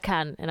 I mean, I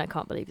can and I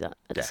can't believe that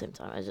at the same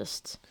time.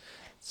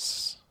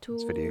 It's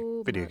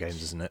video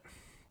games, isn't it?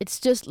 It's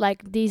just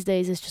like these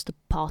days it's just a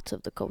part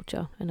of the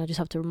culture, and I just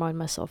have to remind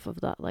myself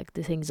of that. Like,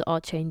 the things are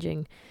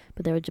changing,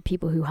 but there are just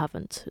people who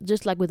haven't.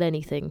 Just like with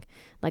anything,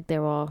 like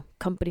there are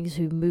companies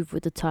who move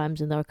with the times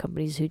and there are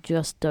companies who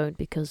just don't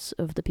because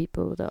of the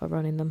people that are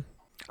running them.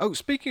 Oh,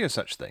 speaking of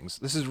such things,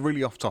 this is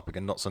really off topic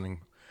and not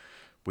something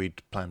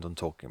we'd planned on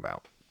talking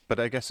about, but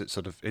I guess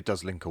it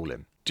does link all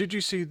in. Did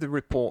you see the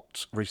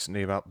report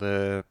recently about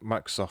the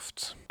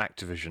Microsoft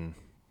Activision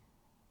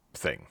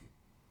thing?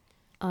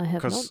 I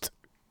have not.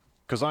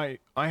 Because I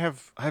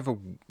have a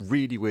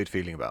really weird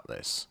feeling about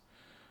this,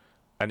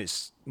 and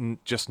it's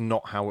just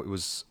not how it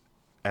was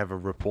ever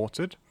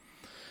reported.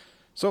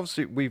 So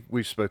obviously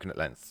we've spoken at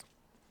length.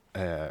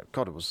 It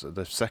was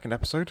the second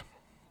episode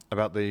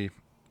about the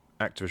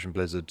Activision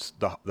Blizzard,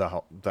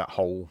 that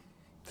whole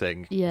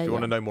thing. Yeah, if you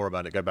want to know more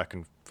about it, go back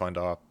and find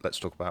our Let's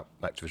Talk About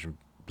Activision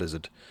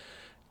Blizzard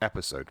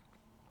episode.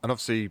 And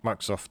obviously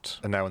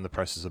Microsoft are now in the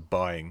process of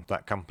buying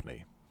that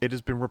company. It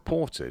has been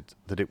reported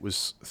that it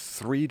was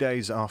 3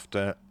 days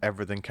after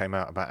everything came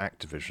out about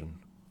Activision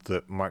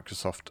that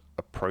Microsoft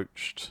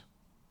approached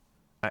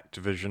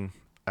Activision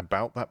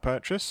about that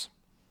purchase.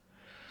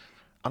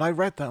 And I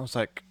read that, I was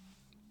like,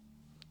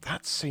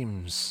 that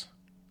seems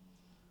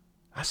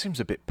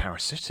a bit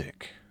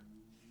parasitic.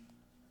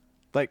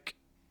 Like,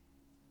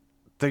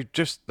 they've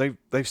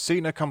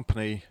seen a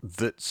company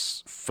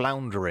that's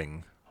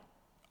floundering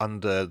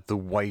under the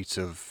weight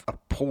of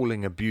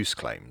appalling abuse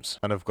claims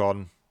and have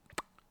gone,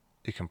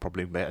 you can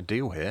probably make a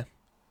deal here.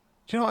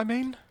 Do you know what I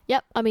mean?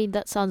 Yep, I mean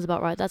that sounds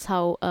about right. That's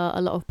how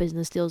a lot of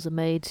business deals are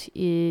made.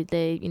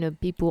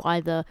 People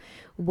either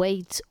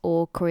wait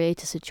or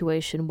create a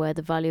situation where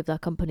the value of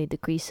that company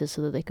decreases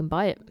so that they can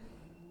buy it.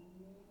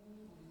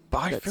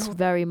 But That's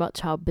very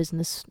much how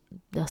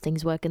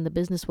things work in the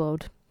business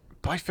world.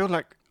 But I feel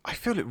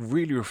it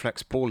really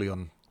reflects poorly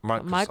on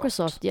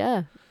Microsoft.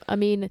 Yeah. I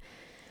mean,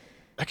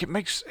 like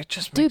it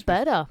just do makes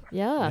better.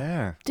 Yeah.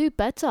 Yeah. Do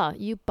better.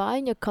 You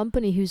buying a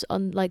company who's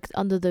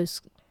under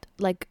those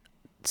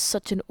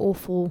such an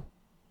awful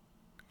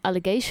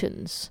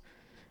allegations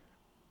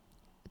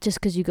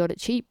just because you got it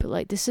cheap.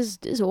 Like this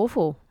is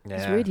awful. Yeah.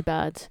 It's really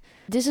bad.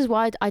 This is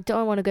why I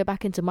don't want to go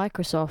back into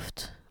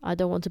Microsoft. I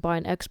don't want to buy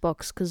an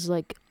Xbox because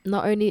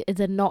not only is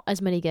there not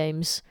as many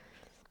games,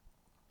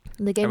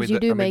 the games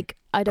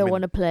I don't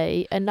want to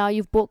play, and now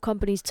you've bought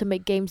companies to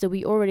make games that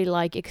we already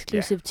like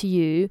exclusive to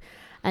you,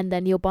 and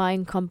then you're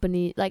buying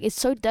company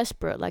it's so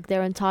desperate. Like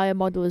their entire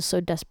model is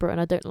so desperate, and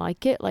I don't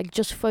like it. Like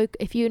just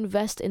if you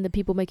invest in the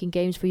people making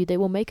games for you, they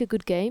will make a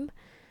good game.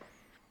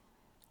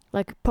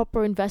 Like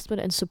proper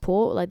investment and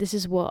support. Like this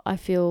is what I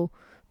feel.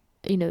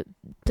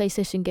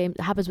 PlayStation game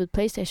happens with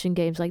PlayStation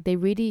games. Like they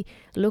really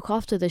look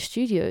after their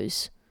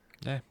studios.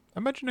 Yeah,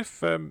 imagine if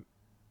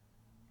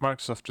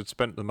Microsoft had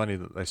spent the money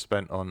that they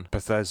spent on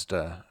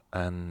Bethesda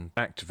and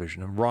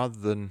Activision, and rather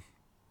than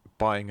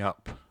buying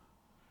up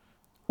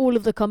all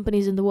of the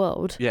companies in the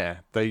world,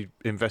 they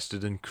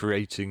invested in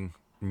creating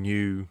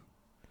new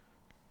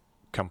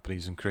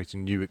companies and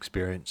creating new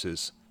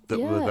experiences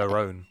that were their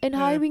own, and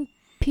hiring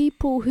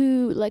people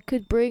who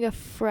could bring a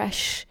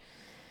fresh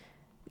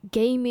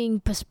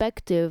gaming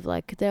perspective.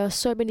 Like there are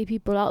so many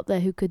people out there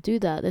who could do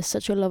that. There's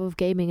such a love of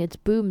gaming. It's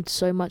boomed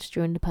so much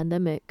during the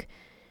pandemic.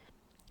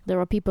 There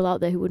are people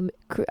out there who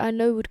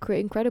would create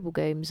incredible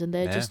games, and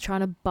they're just trying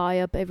to buy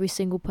up every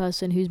single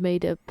person who's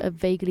made a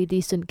vaguely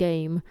decent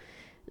game,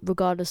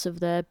 regardless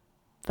of their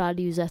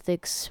values,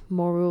 ethics,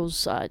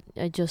 morals. I've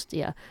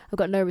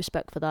got no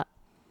respect for that.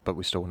 But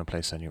we still want to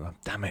play Senua.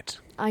 Damn it.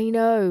 I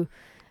know.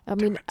 I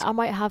mean, I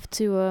might have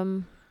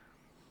to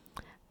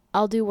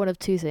I'll do one of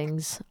two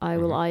things. I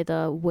will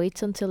either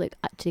wait until it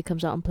actually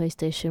comes out on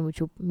PlayStation, which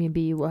will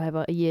maybe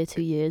whatever, a year,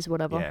 2 years,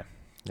 whatever.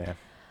 Yeah.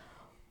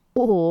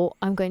 Or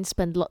I'm going to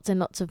spend lots and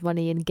lots of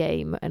money in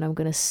game, and I'm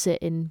going to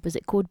sit in, was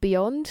it called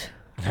Beyond?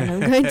 And I'm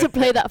going to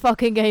play that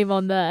fucking game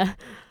on there.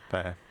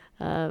 Fair.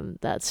 So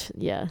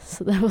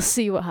then we'll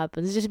see what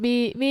happens. It's just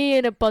me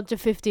and a bunch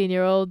of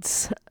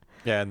 15-year-olds.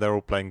 Yeah, and they're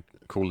all playing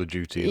Call of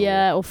Duty.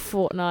 Or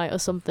Fortnite or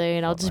something,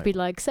 and I'll just be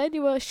like,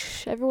 Senua,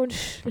 shh, everyone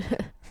shh.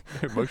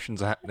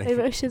 Emotions are happening.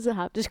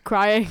 Just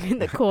crying in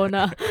the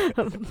corner.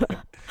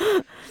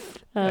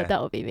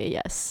 That would be me,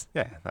 yes.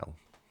 Yeah,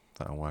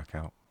 that'll work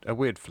out. A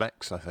weird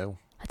flex, I feel.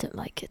 I don't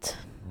like it.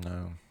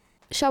 No.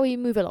 Shall we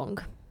move along?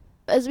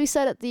 As we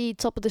said at the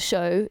top of the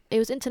show, it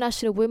was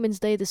International Women's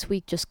Day this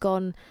week just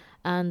gone,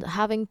 and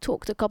having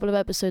talked a couple of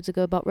episodes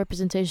ago about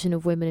representation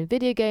of women in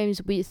video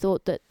games, we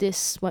thought that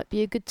this might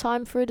be a good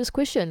time for a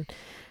discussion.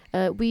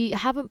 We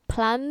haven't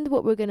planned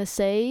what we're going to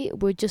say.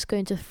 We're just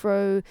going to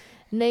throw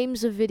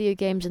names of video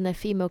games and their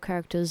female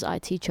characters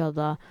at each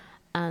other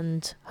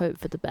and hope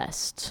for the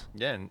best.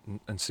 Yeah,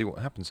 and see what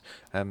happens.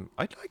 I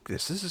like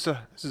this. This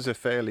is a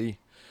fairly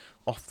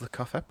off the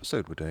cuff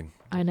episode we're doing.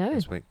 I know.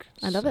 This week.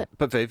 I love it.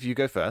 But Viv, you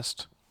go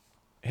first.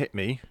 Hit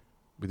me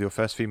with your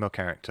first female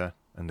character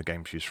and the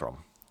game she's from.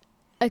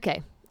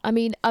 Okay. I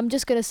mean, I'm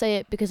just going to say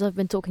it because I've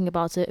been talking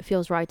about it. It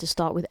feels right to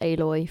start with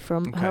Aloy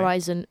from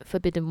Horizon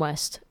Forbidden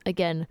West.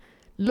 Again,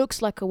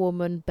 looks like a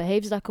woman,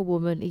 behaves like a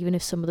woman, even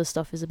if some of the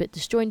stuff is a bit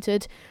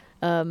disjointed.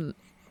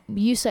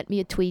 You sent me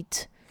a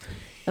tweet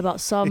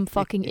about some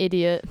fucking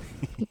idiot.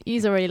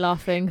 He's already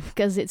laughing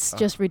because it's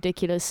just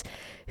ridiculous.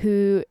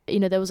 Who,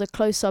 there was a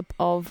close-up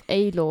of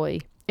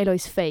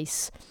Aloy's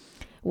face,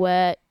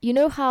 where you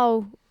know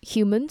how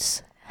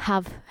humans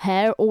have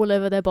hair all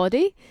over their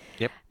body?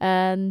 Yep.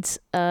 And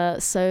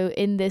so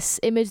in this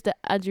image that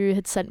Andrew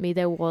had sent me,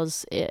 there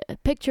was a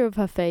picture of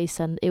her face,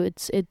 and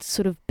it's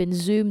sort of been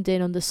zoomed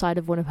in on the side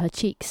of one of her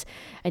cheeks,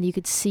 and you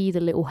could see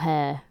the little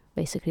hair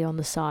basically on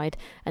the side.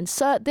 And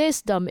so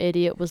this dumb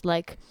idiot was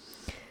like,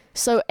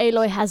 so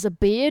Aloy has a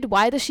beard?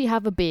 Why does she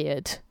have a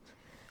beard?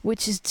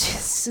 Which is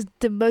just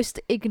the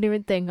most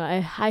ignorant thing I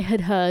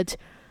had heard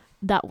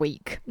that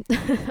week.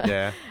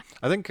 Yeah.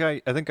 I think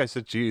I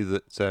said to you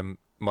that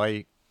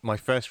my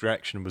first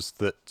reaction was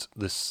that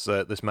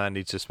this man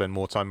needs to spend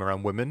more time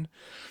around women,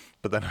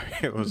 but then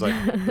it was like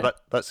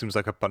that seems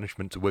like a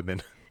punishment to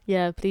women.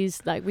 Yeah,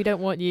 please, we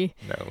don't want you.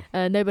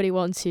 No. Nobody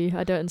wants you.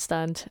 I don't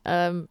understand.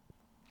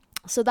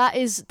 So that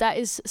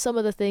is some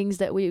of the things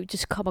that we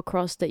just come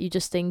across that you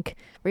just think,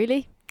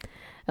 really?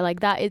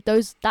 That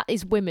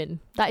is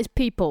women. That is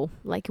people.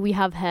 We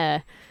have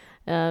hair.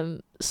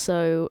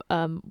 So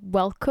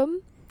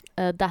welcome.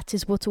 That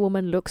is what a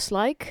woman looks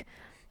like.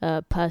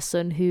 A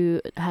person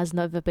who has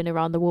never been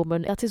around a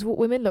woman. That is what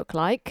women look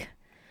like.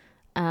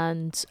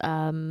 And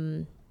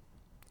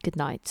good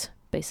night,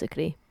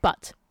 basically.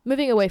 But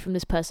moving away from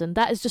this person,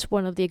 that is just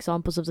one of the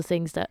examples of the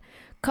things that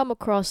come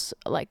across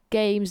like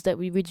games that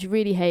we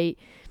really hate.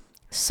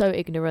 So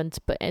ignorant,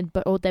 but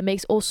that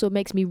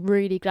makes me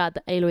really glad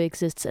that Aloy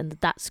exists and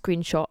that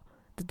screenshot,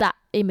 that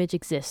image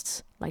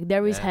exists. Like,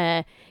 there is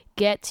hair.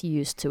 Get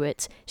used to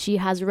it. She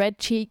has red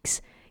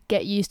cheeks.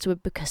 Get used to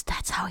it, because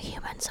that's how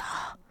humans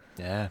are.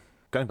 Yeah,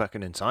 going back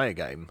an entire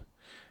game,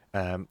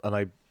 and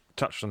I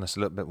touched on this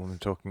a little bit when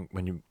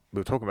we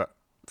were talking about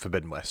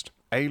Forbidden West.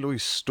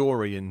 Aloy's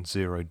story in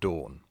Zero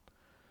Dawn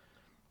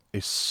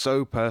is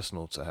so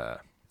personal to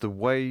her. The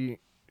way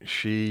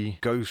she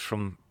goes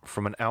from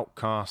an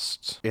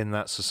outcast in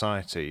that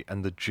society,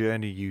 and the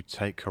journey you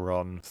take her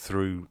on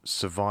through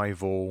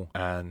survival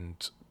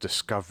and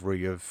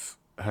discovery of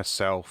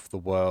herself, the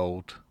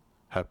world,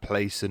 her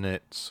place in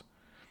it,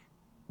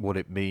 what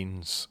it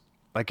means.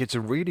 Like, it's a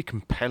really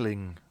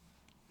compelling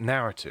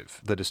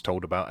narrative that is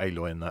told about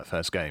Aloy in that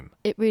first game.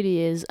 It really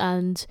is.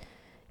 And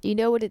you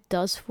know what it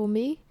does for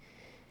me?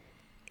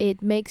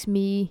 It makes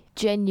me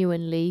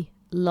genuinely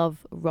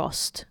love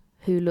Rost,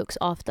 who looks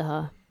after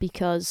her,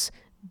 because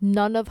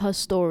none of her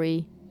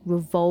story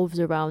revolves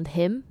around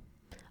him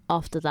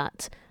after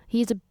that.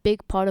 He's a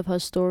big part of her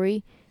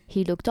story.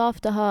 He looked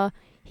after her.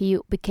 He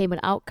became an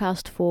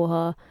outcast for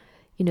her,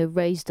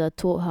 raised her,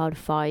 taught her how to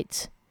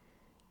fight.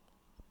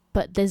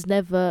 But there's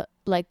never,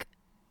 like,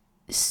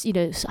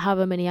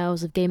 however many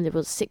hours of game there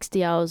was,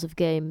 60 hours of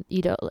game,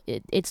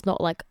 it's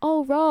not like,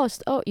 oh,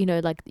 Rost,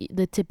 like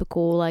the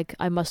typical, like,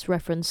 I must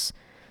reference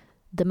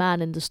the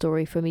man in the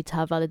story for me to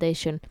have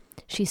validation.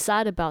 She's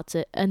sad about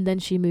it, and then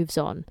she moves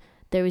on.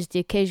 There is the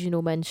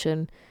occasional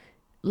mention,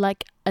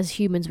 like, as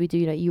humans we do,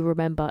 you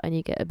remember and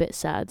you get a bit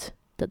sad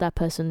that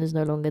person is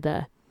no longer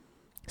there.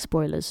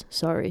 Spoilers,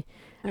 sorry.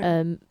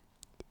 Yeah.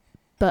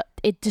 But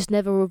it just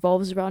never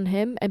revolves around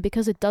him, and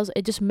because it does,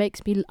 it just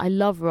makes me, I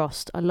love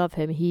Rost, I love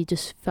him. He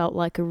just felt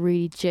like a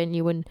really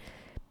genuine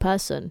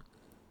person,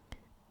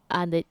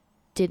 and it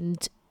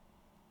didn't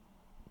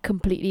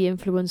completely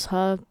influence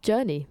her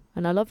journey,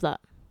 and I love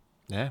that.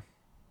 Yeah.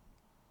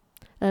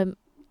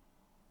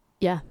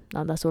 Yeah,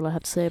 and that's all I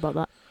have to say about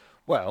that.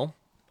 Well,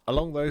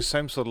 along those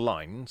same sort of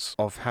lines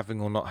of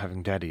having or not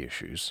having daddy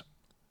issues,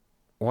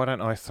 why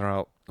don't I throw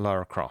out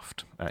Lara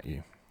Croft at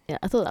you? Yeah,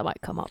 I thought that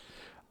might come up.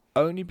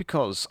 Only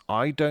because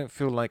I don't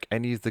feel like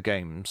any of the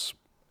games,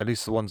 at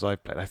least the ones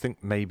I've played, I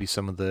think maybe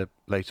some of the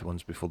later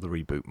ones before the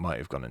reboot might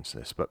have gone into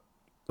this, but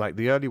like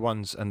the early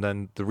ones and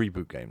then the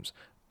reboot games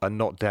are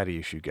not daddy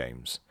issue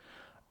games.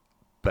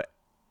 But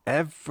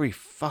every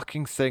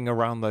fucking thing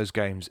around those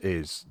games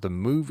is. The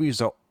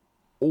movies are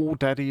all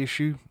daddy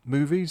issue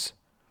movies.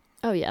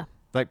 Oh, yeah.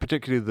 Like,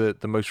 particularly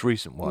the most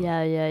recent one.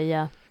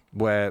 Yeah.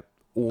 Where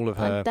all of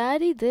her... My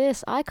daddy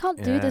this. I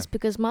can't do this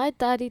because my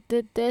daddy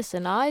did this,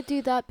 and I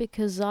do that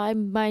because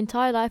my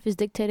entire life is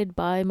dictated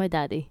by my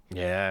daddy.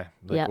 Yeah.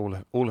 Like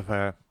all of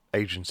her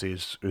agency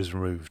is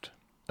removed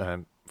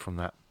from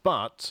that.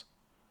 But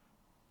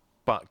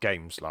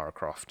games, Lara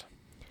Croft.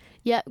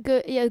 Yeah,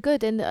 good. Yeah,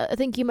 good. And I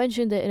think you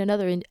mentioned it in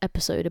another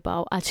episode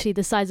about actually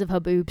the size of her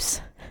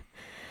boobs.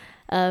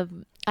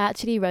 I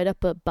actually read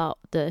up about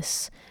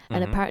this,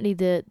 and apparently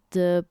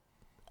the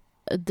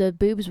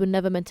boobs were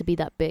never meant to be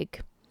that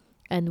big,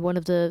 and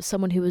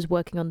someone who was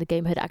working on the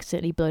game had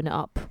accidentally blown it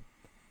up,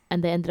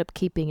 and they ended up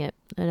keeping it.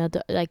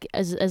 And like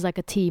as like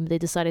a team, they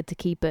decided to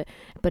keep it,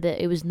 but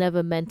it was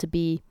never meant to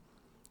be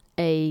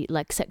a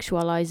like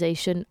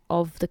sexualization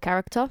of the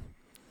character.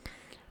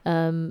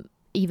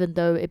 Even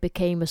though it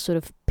became a sort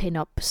of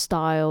pin-up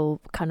style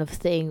kind of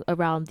thing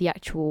around the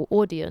actual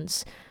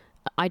audience,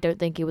 I don't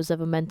think it was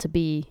ever meant to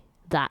be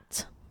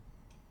that.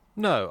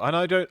 No, and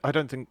I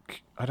don't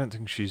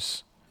think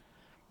she's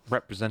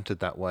represented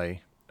that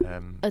way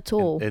at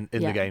all in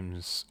the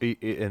games,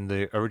 in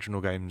the original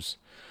games,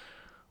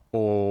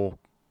 or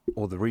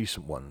the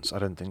recent ones. I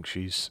don't think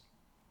she's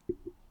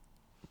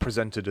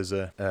presented as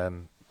a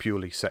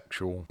purely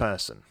sexual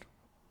person.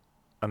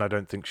 And I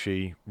don't think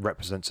she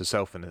represents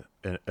herself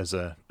as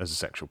a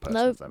sexual person.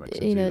 No, if that makes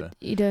sense either.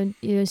 you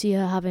don't see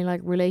her having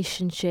like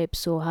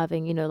relationships or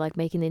having like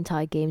making the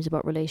entire games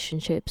about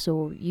relationships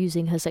or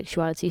using her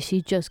sexuality.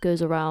 She just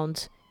goes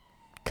around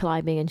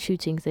climbing and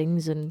shooting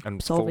things and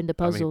solving the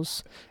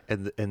puzzles. I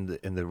mean,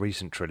 in the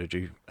recent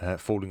trilogy,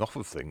 falling off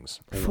of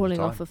things.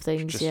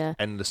 Just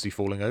endlessly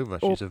falling over.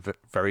 She's a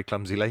very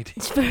clumsy lady.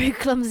 It's a very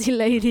clumsy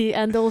lady,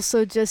 and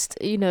also just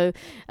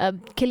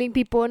killing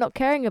people and not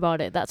caring about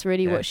it. That's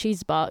really what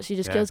she's about. She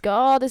just goes,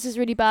 "Oh, this is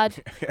really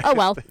bad." Oh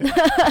well.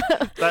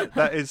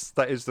 that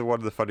is one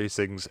of the funniest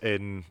things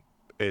in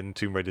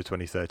Tomb Raider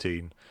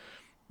 2013,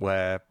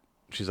 where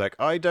she's like,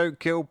 "I don't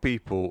kill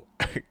people."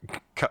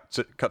 Cut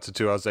to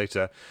 2 hours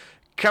later,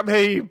 come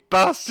here, you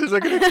bastards! I'm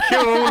going to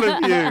kill all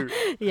of you.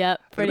 Yeah,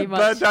 pretty much.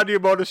 Burn down your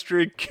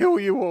monastery and kill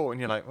you all. And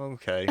you're like,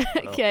 okay.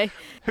 Well, Okay.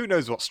 who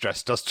knows what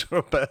stress does to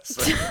a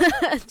person?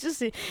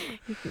 Just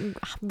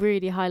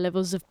really high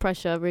levels of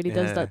pressure really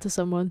does Yeah. that to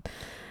someone.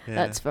 Yeah.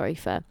 That's very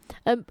fair.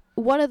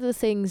 One of the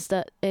things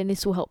that, and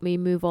this will help me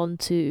move on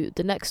to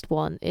the next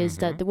one, is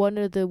that one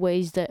of the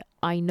ways that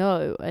I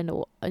know, and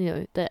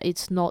that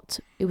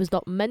it was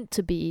not meant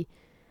to be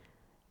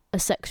a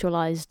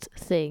sexualized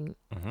thing,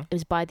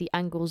 is by the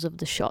angles of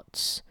the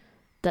shots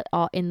that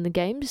are in the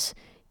games.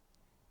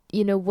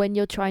 When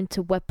you're trying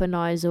to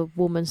weaponize a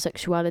woman's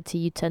sexuality,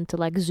 you tend to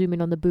like zoom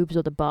in on the boobs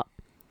or the butt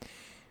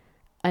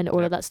and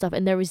all of that stuff,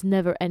 and there is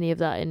never any of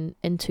that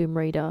in Tomb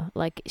Raider.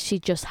 Like, she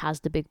just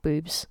has the big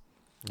boobs.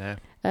 Yeah.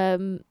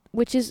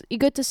 Which is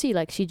good to see.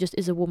 Like, she just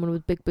is a woman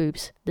with big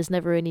boobs. There's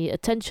never any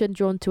attention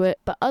drawn to it.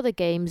 But other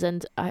games,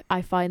 and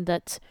I find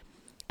that,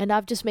 and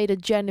I've just made a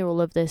general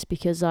of this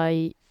because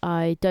I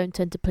don't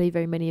tend to play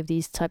very many of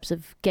these types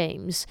of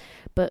games,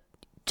 but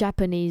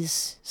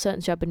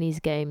certain Japanese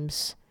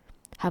games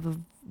have a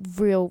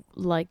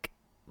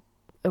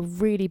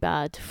really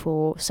bad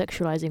for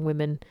sexualizing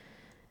women.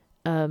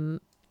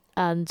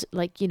 And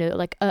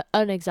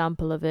an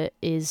example of it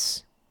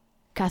is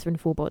Catherine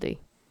Full Body.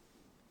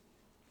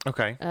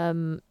 Okay.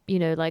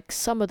 Like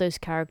some of those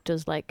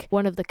characters, like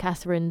one of the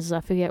Catherines, I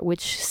forget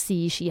which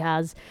C she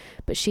has,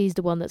 but she's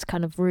the one that's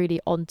kind of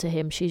really onto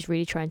him. She's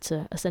really trying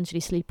to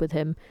essentially sleep with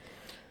him.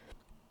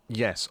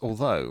 Yes,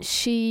 although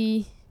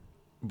she,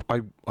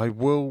 I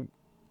will.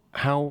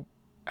 How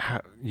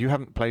you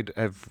haven't played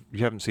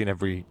you haven't seen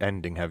every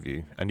ending, have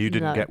you? And you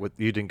didn't get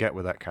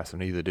with that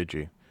Catherine either, did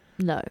you?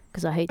 No,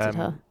 because I hated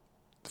her.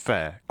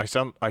 Fair.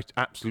 I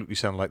absolutely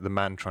sound like the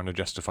man trying to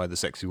justify the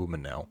sexy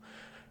woman now,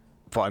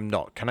 but I'm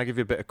not. Can I give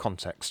you a bit of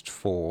context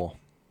for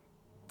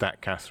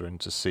that Catherine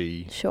to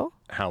see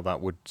how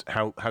that would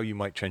how you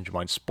might change your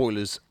mind?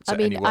 Spoilers to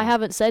anyone. I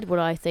haven't said what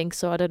I think,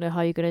 so I don't know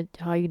how you're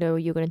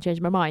gonna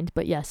change my mind.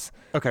 But yes.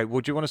 Okay.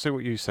 Well, do you want to say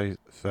what you say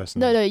first?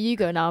 No, you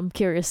go now. I'm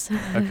curious.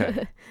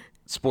 Okay.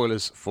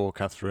 Spoilers for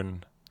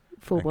Catherine.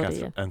 Full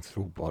Body. And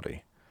Full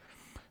Body.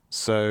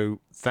 So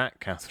that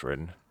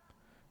Catherine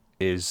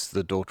is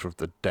the daughter of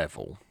the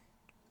devil,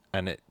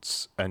 and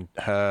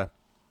her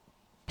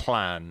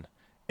plan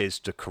is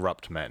to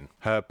corrupt men.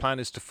 Her plan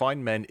is to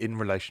find men in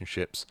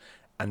relationships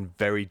and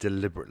very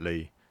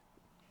deliberately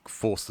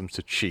force them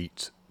to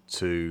cheat,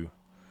 to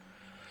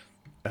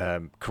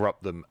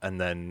corrupt them, and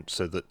then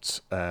so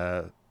that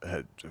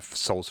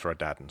souls for her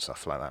dad and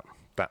stuff like that.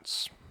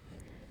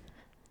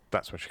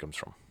 That's where she comes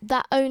from.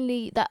 That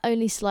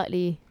only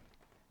slightly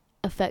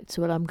affects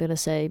what I'm gonna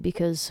say,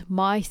 because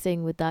my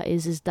thing with that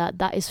is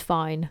that is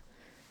fine.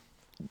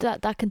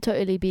 That can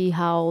totally be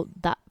how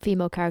that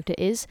female character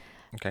is.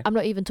 Okay. I'm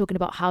not even talking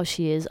about how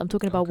she is. I'm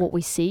talking about what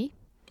we see.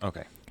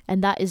 Okay.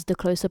 And that is the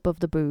close up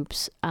of the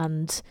boobs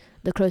and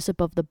the close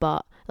up of the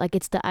butt. Like,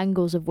 it's the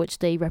angles of which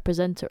they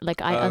represent her.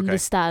 Like, I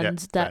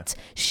understand that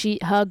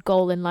her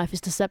goal in life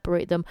is to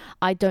separate them.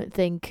 I don't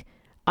think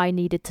I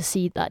needed to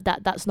see that.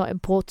 That's not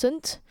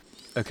important.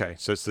 Okay,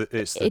 so it's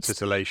the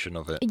titillation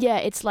of it. Yeah,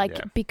 it's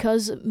like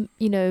because of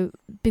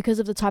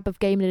the type of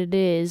game that it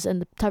is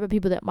and the type of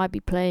people that might be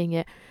playing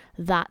it,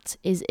 that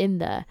is in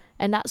there.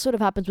 And that sort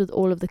of happens with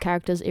all of the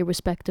characters,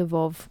 irrespective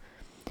of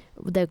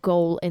their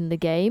goal in the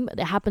game.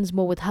 It happens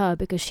more with her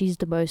because she's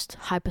the most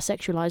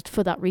hypersexualized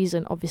for that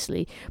reason,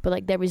 obviously. But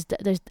like there's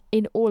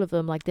in all of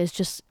them, like there's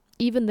just,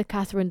 even the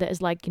Catherine that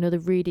is like, the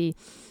really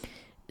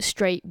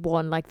straight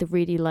one, like the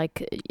really,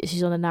 like,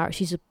 she's on the narrow,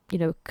 she's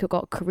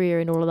got a career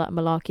and all of that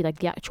malarkey, like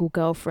the actual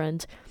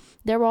girlfriend.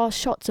 There are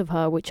shots of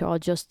her which are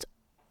just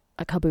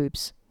like her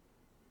boobs,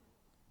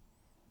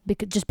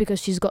 because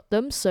she's got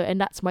them. So,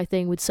 and that's my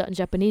thing with certain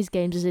Japanese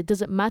games, is it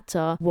doesn't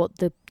matter what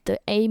the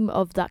aim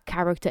of that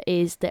character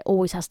is, there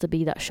always has to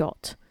be that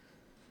shot.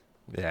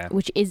 Yeah.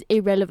 Which is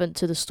irrelevant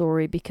to the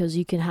story, because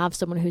you can have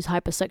someone who's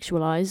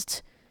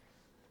hypersexualized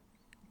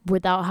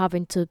without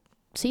having to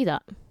see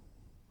that,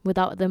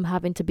 without them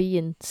having to be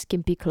in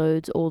skimpy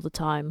clothes all the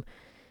time,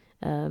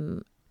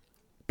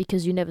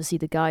 because you never see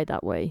the guy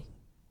that way.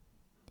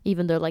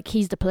 Even though, like,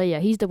 he's the player,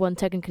 he's the one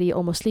technically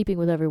almost sleeping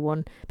with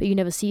everyone, but you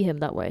never see him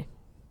that way.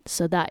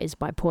 So that is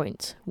my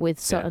point with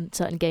certain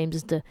games,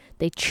 is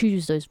they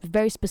choose those,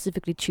 very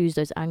specifically choose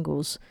those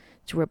angles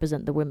to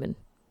represent the women.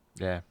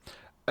 Yeah.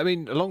 I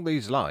mean, along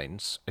these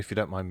lines, if you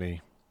don't mind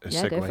me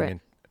segueing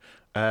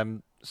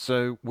in.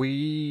 So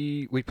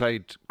we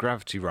played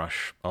Gravity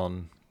Rush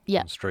on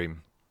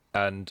stream,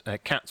 and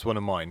Kat's one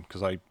of mine,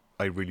 because I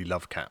really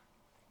love Kat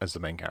as the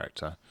main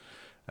character,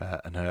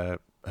 and her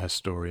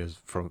story is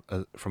from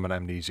an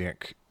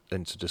amnesiac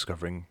into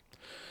discovering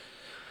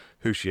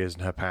who she is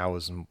and her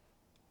powers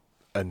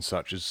and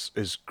such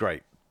is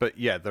great. But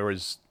yeah, there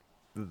is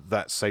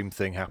that same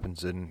thing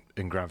happens in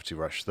Gravity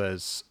Rush.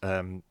 There's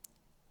a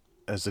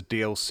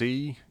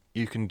DLC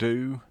you can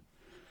do.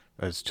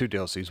 There's 2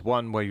 DLCs.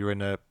 One where you're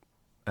in a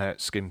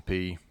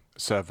skimpy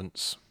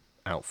servant's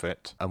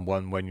outfit, and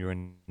one when you're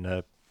in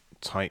a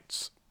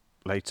tight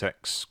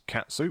latex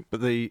catsuit.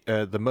 But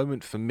the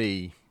moment for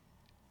me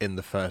in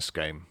the first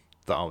game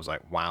that I was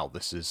like, wow,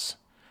 this is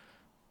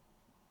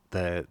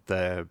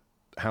they're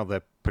how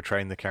they're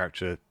portraying the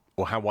character,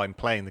 or how I'm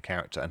playing the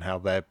character, and how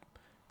they're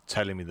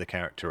telling me the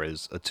character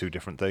are two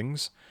different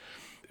things.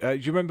 Do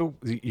you remember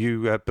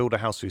you build a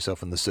house for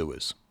yourself in the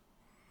sewers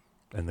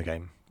in the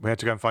game? We had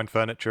to go and find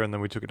furniture, and then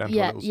we took it down to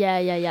a little...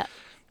 Yeah.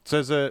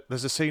 So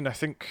there's a scene, I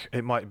think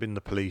it might have been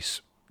the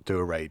police do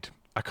a raid.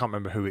 I can't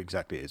remember who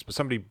exactly it is, but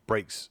somebody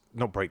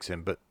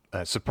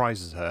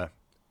surprises her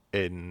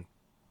in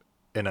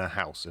her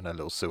house, in her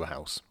little sewer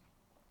house.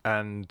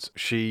 And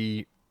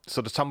she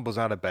sort of tumbles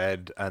out of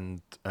bed,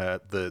 and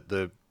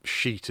the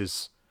sheet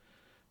is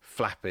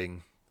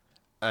flapping,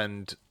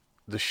 and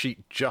the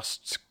sheet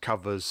just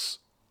covers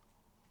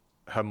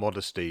her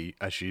modesty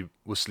as she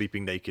was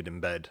sleeping naked in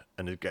bed,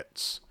 and it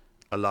gets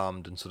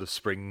alarmed and sort of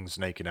springs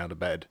naked out of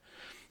bed.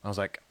 I was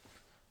like,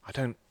 I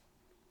don't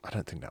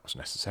think that was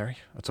necessary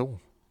at all.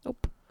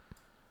 Nope.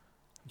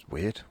 It's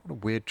weird. What a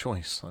weird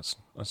choice.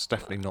 That's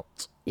definitely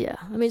not... Yeah,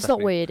 I mean, it's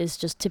not weird, it's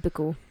just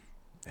typical.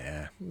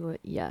 Yeah.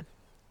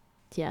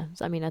 Yeah,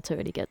 I mean, I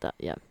totally get that,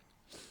 yeah.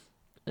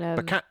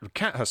 The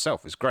cat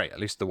herself is great. At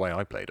least the way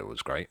I played her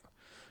was great.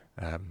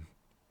 And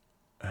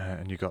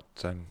you got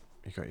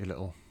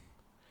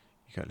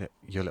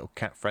your little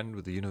cat friend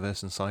with the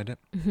universe inside it.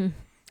 Mm-hmm.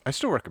 I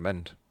still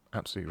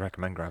absolutely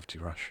recommend Gravity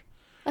Rush.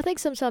 I think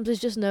sometimes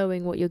it's just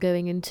knowing what you're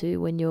going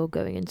into when you're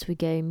going into a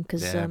game,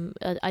 because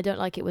I don't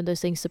like it when those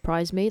things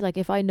surprise me. Like,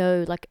 if I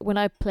know, like when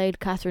I played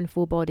Catherine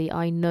Full Body,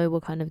 I know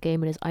what kind of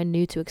game it is. I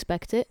knew to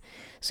expect it,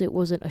 so it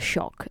wasn't a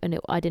shock, and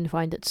I didn't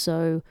find it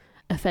so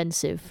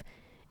offensive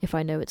if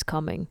I know it's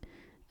coming.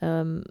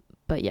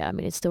 But yeah, I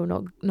mean, it's still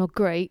not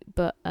great,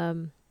 but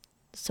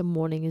some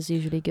warning is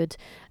usually good.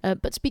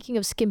 But speaking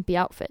of skimpy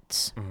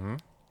outfits, mm-hmm.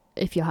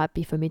 if you're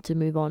happy for me to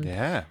move on,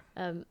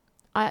 I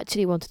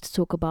actually wanted to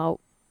talk about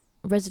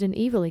Resident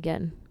Evil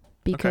again,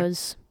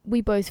 because we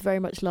both very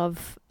much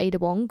love Ada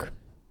Wong.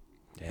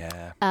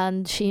 Yeah.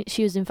 And she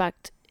was in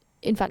fact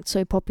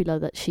so popular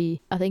that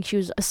I think she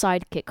was a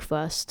sidekick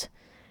first,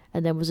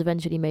 and then was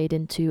eventually made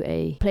into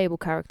a playable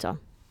character,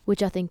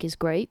 which I think is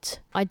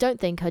great. I don't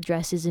think her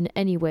dress is in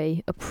any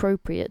way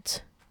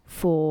appropriate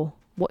for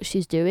what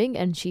she's doing,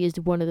 and she is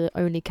one of the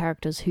only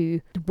characters who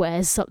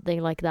wears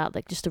something like that,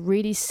 like just a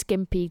really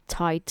skimpy,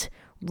 tight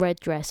red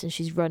dress, and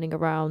she's rolling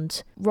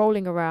around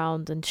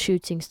and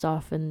shooting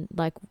stuff, and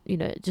like, you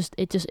know,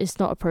 it's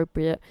not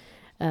appropriate,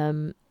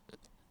 and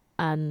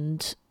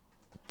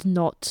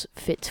not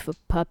fit for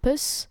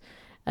purpose,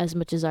 as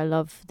much as I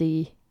love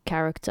the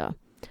character.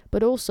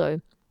 But also,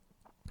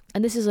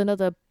 and this is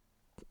another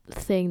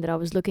thing that I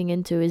was looking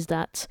into, is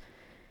that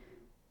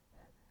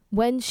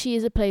when she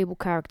is a playable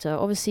character,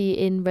 obviously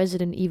in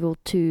Resident Evil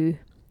 2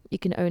 you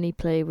can only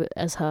play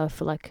as her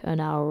for like an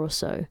hour or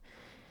so,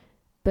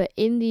 but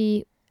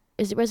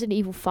is it Resident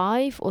Evil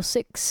 5 or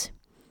 6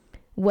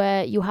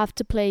 where you have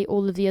to play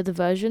all of the other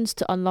versions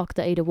to unlock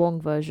the Ada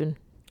Wong version?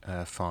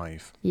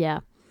 5. Yeah.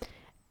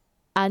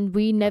 And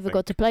we never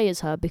got to play as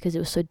her because it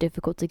was so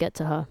difficult to get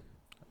to her.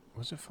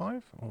 Was it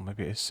 5? Or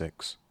maybe it is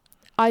 6.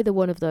 Either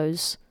one of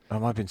those. It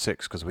might have been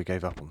 6 because we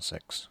gave up on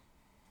 6.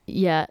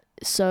 Yeah,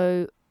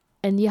 so...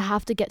 And you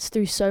have to get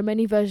through so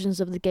many versions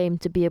of the game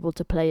to be able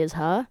to play as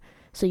her,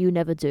 so you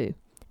never do.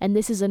 And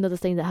this is another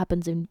thing that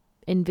happens in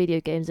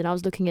video games, and I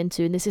was looking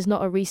into, and this is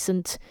not a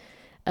recent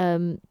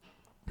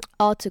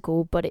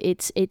article, but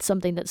it's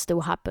something that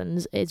still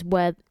happens. It's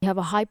where you have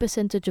a high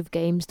percentage of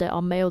games that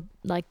are male,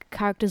 like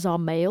characters are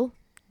male,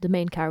 the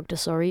main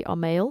characters, are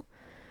male,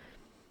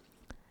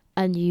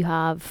 and you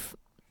have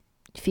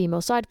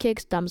female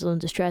sidekicks, damsel in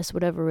distress,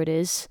 whatever it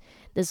is.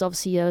 There's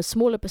obviously a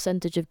smaller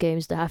percentage of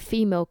games that have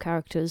female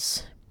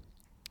characters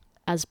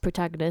as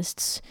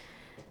protagonists,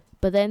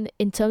 but then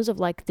in terms of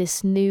like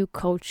this new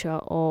culture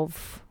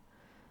of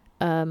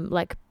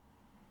like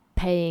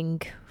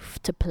paying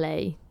to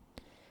play,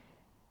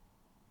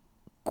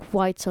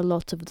 quite a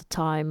lot of the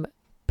time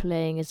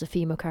playing as a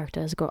female character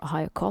has got a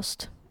higher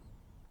cost.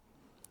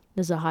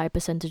 There's a higher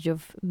percentage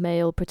of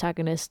male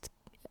protagonist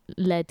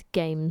led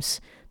games.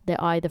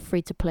 They're either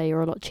free to play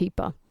or a lot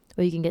cheaper,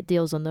 or you can get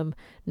deals on them,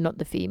 not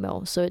the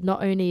female. So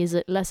not only is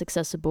it less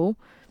accessible,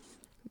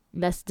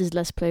 there's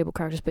less playable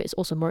characters, but it's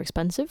also more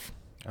expensive.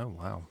 Oh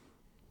wow.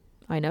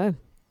 I know.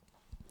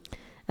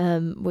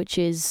 Which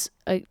is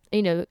a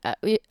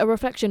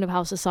reflection of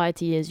how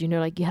society is. You know,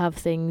 like you have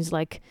things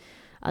like,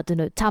 I don't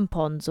know,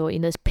 tampons, or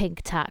there's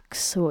pink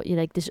tax, or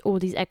like there's all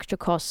these extra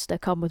costs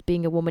that come with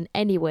being a woman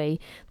anyway,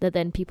 that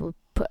then people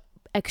put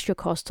extra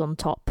costs on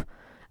top,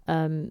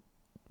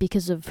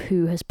 because of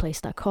who has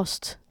placed that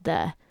cost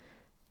there,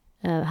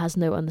 has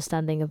no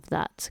understanding of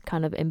that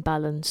kind of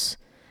imbalance,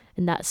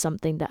 and that's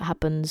something that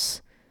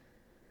happens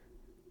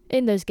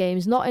in those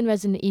games, not in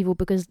Resident Evil,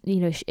 because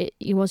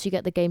once you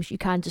get the games you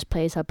can just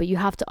play as her, but you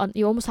have to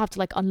you almost have to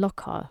like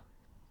unlock her,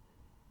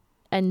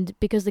 and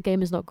because the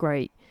game is not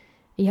great,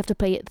 you have to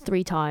play it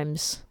 3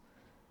 times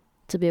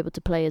to be able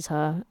to play as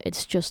her.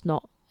 It's just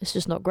not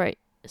great.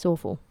 It's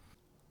awful.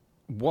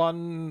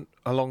 One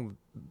along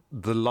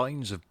the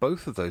lines of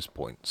both of those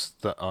points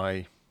that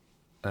I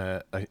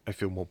I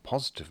feel more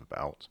positive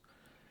about.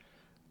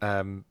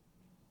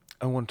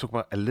 I want to talk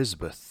about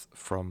Elizabeth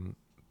from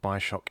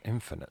Bioshock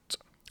Infinite.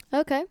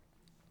 Okay.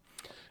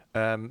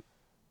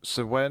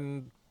 So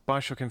when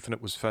Bioshock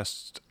Infinite was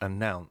first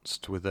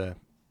announced with a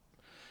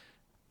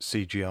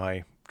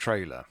CGI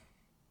trailer,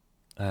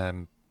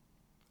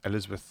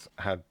 Elizabeth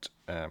had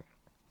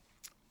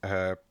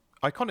her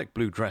iconic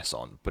blue dress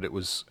on, but it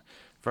was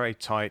very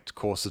tight,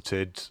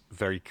 corseted,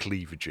 very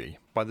cleavagey.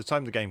 By the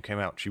time the game came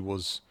out, she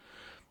was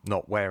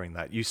not wearing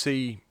that. You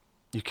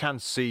can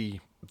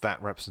see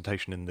that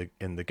representation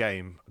in the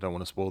game. I don't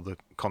want to spoil the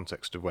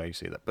context of where you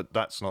see that, but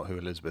that's not who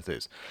Elizabeth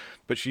is.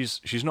 But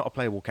she's not a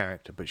playable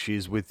character, but she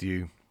is with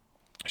you.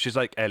 She's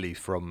like Ellie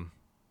from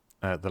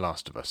The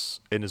Last of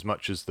Us, in as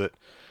much as that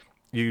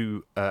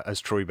you,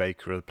 as Troy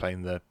Baker, are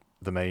playing the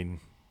main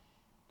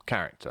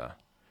character,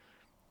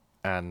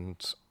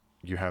 and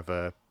you have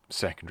a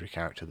secondary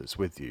character that's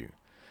with you.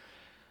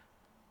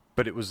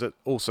 But it was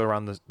also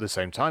around the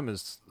same time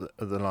as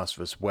the Last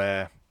of Us,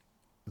 where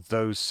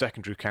those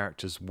secondary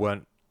characters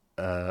weren't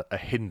a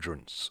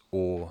hindrance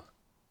or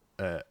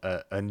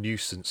a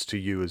nuisance to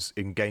you as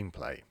in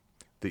gameplay,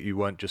 that you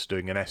weren't just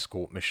doing an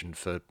escort mission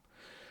for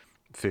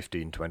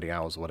 15, 20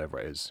 hours or whatever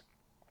it is,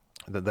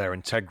 that they're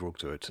integral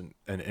to it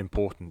and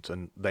important,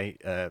 and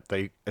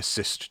they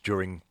assist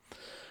during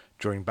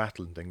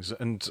battle and things.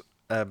 And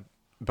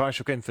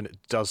Bioshock Infinite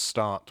does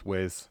start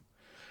with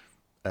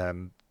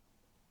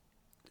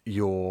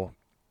your,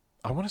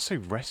 I want to say,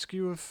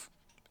 rescue of...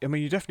 I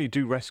mean, you definitely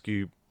do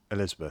rescue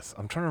Elizabeth.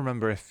 I'm trying to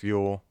remember if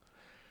you're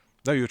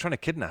trying to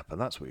kidnap her.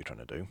 That's what you're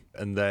trying to do.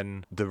 And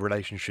then the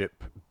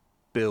relationship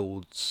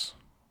builds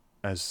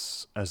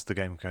as the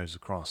game goes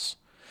across.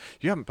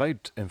 You haven't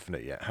played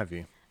Infinite yet, have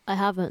you? I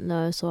haven't,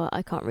 no, so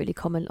I can't really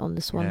comment on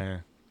this one. Yeah.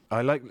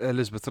 I like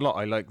Elizabeth a lot.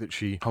 I like that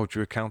she holds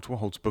you accountable,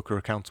 holds Booker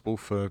accountable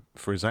for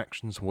his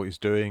actions, what he's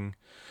doing,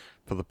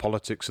 for the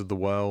politics of the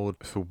world,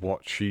 for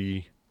what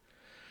she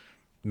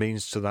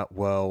means to that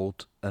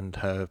world, and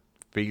her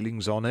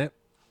feelings on it,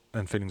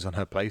 and feelings on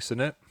her place in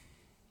it.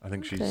 I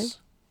think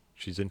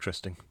she's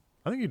interesting.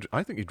 I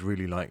think you'd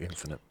really like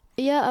Infinite.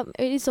 Yeah,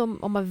 it is on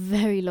my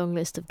very long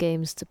list of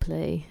games to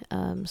play.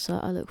 So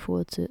I look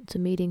forward to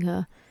meeting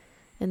her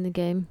in the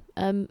game.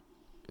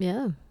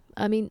 Yeah.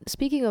 I mean,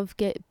 speaking of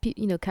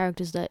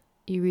characters that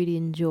you really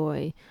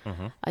enjoy,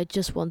 I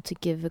just want to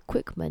give a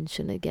quick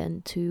mention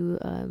again to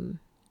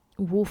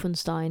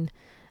Wolfenstein,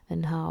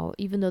 and how,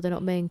 even though they're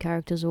not main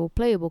characters or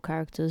playable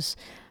characters,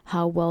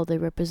 how well they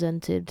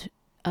represented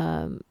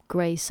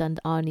Grace and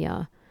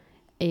Anya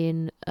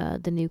in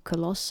the new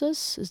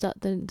Colossus. Is that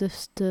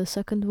the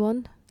second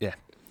one? Yeah.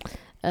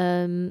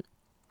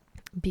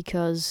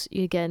 Because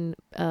again,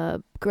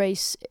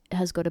 Grace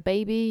has got a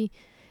baby.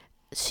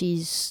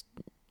 She's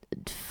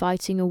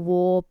fighting a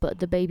war, but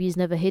the baby is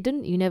never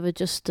hidden. You never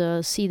just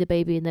see the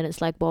baby and then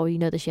it's like, well, you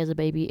know that she has a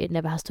baby. It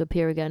never has to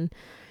appear again.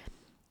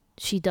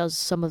 She does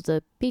some of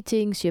the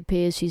beatings. She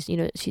appears.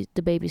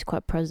 The baby's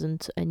quite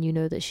present, and you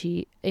know that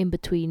she, in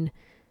between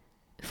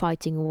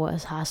fighting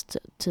wars, has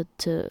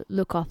to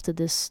look after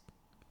this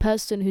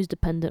person who's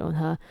dependent on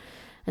her.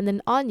 And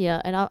then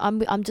Anya, and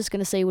I'm just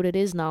gonna say what it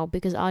is now,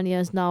 because Anya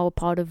is now a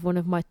part of one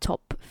of my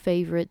top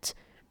favorite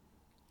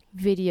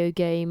video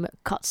game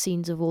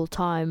cutscenes of all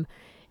time.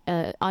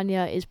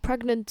 Anya is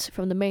pregnant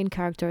from the main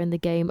character in the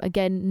game.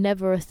 Again,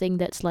 never a thing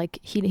that's like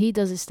he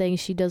does his thing,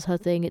 she does her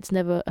thing. It's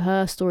never,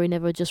 her story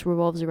never just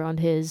revolves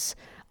around his,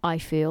 I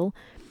feel.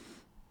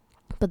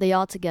 But they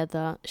are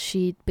together.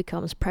 She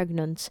becomes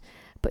pregnant,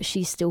 but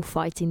she's still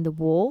fighting the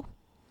war.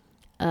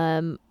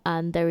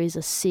 And there is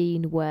a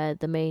scene where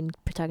the main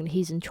protagonist,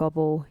 he's in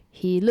trouble.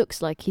 He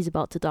looks like he's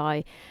about to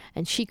die,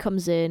 and she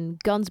comes in,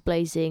 guns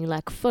blazing,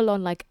 like full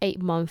on, like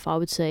 8 month, I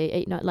would say,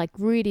 8, 9, like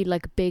really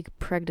like big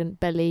pregnant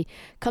belly,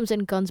 comes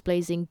in, guns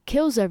blazing,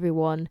 kills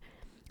everyone.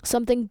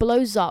 Something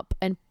blows up,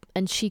 and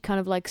she kind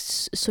of like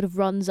sort of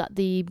runs at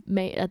the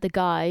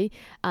guy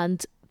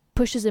and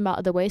pushes him out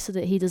of the way so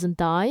that he doesn't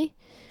die,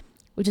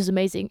 which is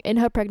amazing. In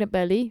her pregnant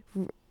belly,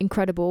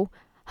 incredible.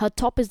 Her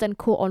top is then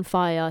caught on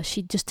fire.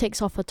 She just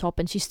takes off her top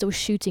and she's still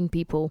shooting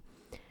people.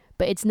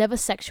 But it's never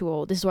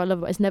sexual. This is what I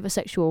love. It's never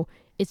sexual.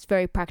 It's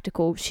very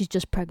practical. She's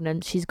just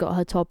pregnant. She's got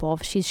her top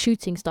off. She's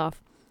shooting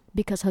stuff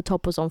because her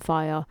top was on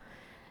fire.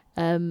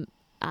 And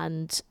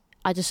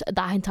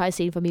that entire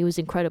scene for me was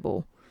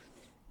incredible.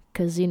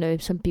 Because,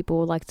 some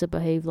people like to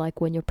behave like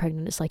when you're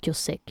pregnant, it's like you're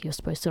sick. You're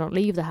supposed to not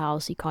leave the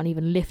house. You can't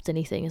even lift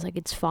anything. It's like,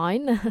 it's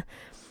fine.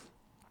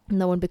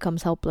 No one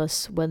becomes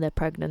helpless when they're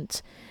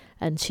pregnant.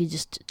 And she's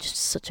just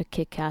such a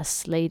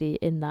kick-ass lady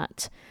in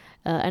that.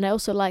 And I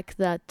also like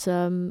that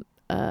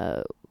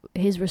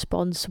his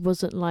response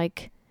wasn't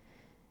like,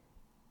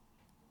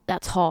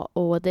 that's hot,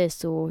 or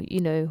this, or,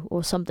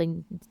 or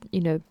something,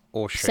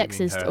 or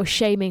sexist, or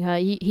shaming her.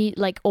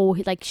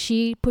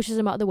 She pushes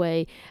him out of the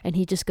way, and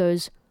he just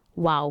goes,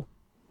 wow.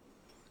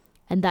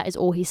 And that is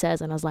all he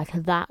says. And I was like,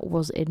 that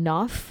was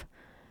enough.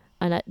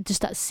 And just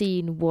that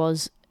scene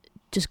was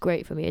just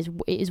great for me. It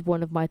is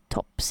one of my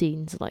top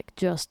scenes, like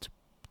just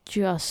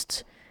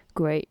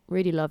great.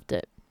 Really loved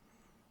it.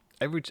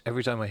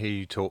 every time I hear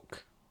you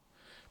talk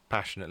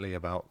passionately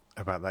about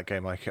that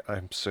game,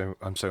 I'm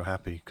so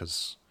happy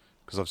because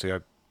obviously I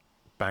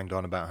banged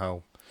on about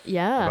how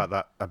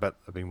about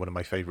being one of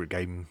my favorite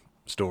game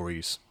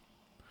stories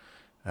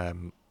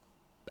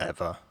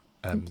ever.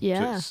 So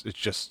it's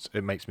just,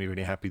 it makes me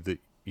really happy that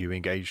you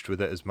engaged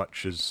with it as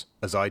much as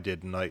I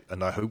did, and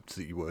I hoped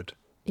that you would.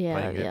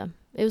 Yeah.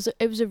 It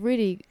was a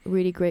really,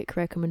 really great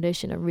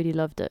recommendation. I really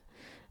loved it.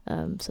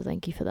 So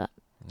thank you for that.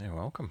 You're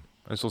welcome.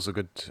 It's also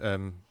good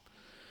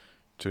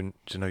to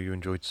know you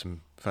enjoyed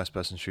some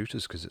first-person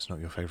shooters because it's not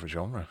your favorite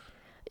genre.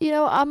 You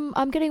know,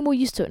 I'm getting more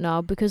used to it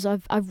now because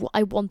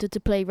I wanted to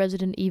play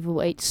Resident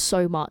Evil 8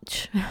 so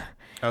much.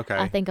 Okay.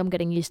 I think I'm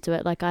getting used to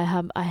it. Like I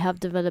have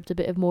developed a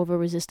bit of more of a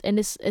resist, and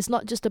it's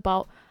not just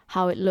about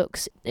how it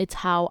looks, it's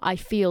how I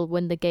feel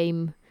when the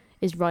game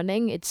is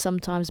running. It's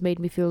sometimes made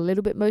me feel a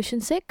little bit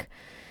motion sick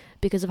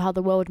because of how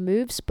the world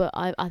moves, but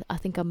I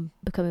think I'm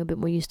becoming a bit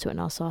more used to it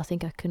now, so I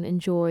think I can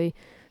enjoy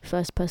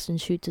first person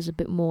shooters a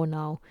bit more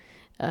now.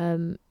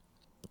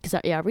 Because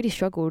I really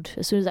struggled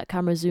as soon as that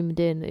camera zoomed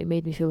in. It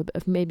made me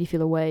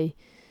feel away,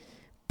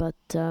 but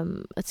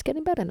it's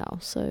getting better now,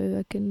 so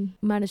I can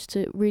manage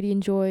to really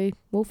enjoy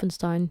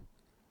Wolfenstein.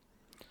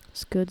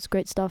 It's good. It's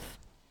great stuff.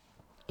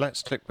 Let's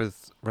stick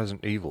with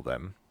Resident Evil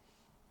then,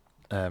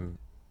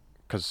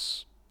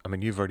 because I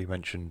mean you've already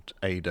mentioned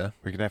Ada.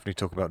 We can definitely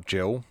talk about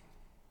Jill.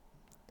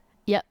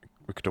 Yep.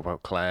 We could talk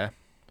about Claire,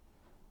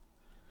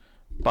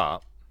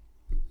 but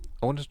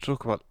I wanted to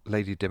talk about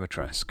Lady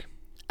Dimitrescu.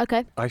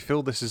 Okay. I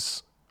feel this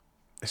is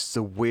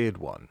a weird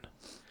one,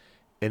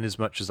 in as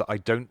much as I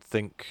don't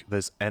think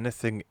there's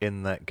anything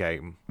in that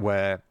game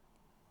where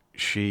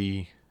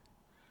she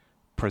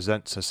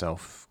presents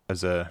herself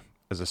as a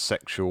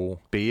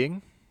sexual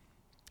being.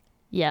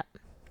 Yeah.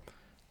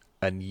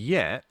 And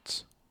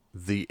yet,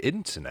 the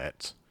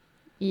internet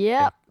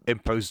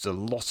imposed a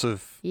lot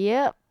of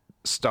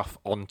stuff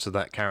onto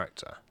that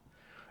character,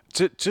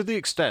 to the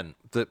extent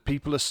that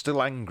people are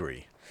still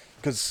angry.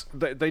 Because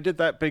they did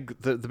that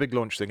the big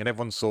launch thing, and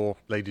everyone saw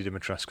Lady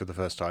Dimitrescu the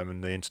first time,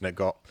 and the internet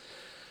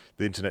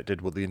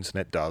did what the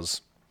internet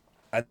does,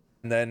 and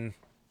then,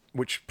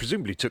 which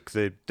presumably took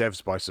the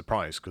devs by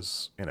surprise,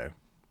 because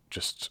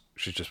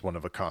she's just one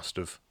of a cast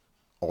of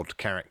odd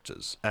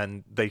characters,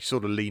 and they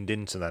sort of leaned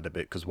into that a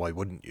bit, because why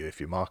wouldn't you if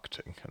you're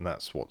marketing, and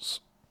that's what's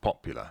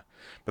popular.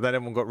 But then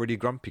everyone got really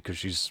grumpy because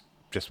she's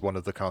just one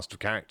of the cast of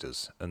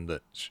characters, and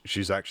that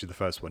she's actually the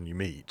first one you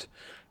meet.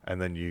 And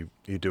then you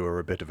do her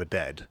a bit of a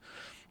dead,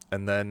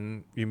 and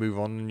then you move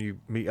on and you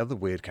meet other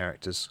weird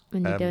characters.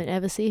 And you don't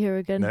ever see her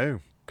again. No,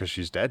 because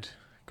she's dead,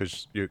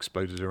 because you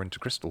exploded her into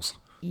crystals.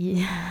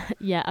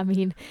 Yeah. I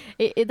mean,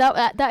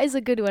 that is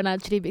a good one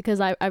actually, because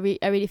I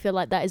really feel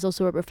like that is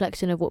also a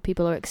reflection of what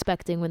people are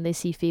expecting when they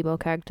see female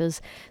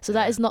characters. So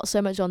that is not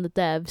so much on the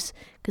devs,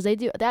 because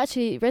they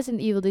actually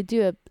Resident Evil, they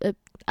do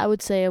I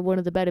would say one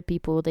of the better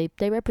people. They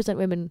represent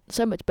women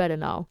so much better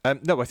now.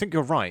 No, I think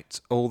you're right.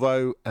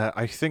 Although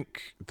I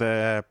think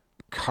their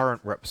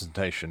current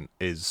representation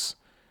is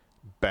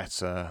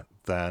better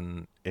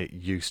than it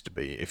used to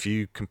be. If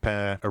you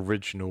compare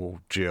original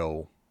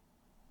Jill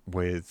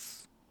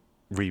with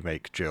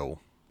remake Jill,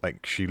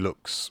 like, she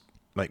looks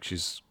like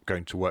she's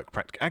going to work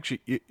practically.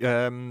 Actually,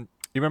 you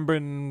remember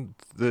in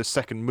the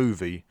second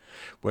movie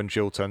when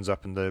Jill turns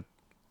up in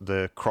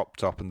the crop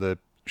top and the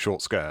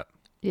short skirt?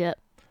 Yeah.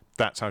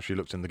 That's how she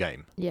looked in the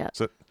game. Yeah.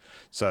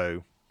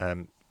 So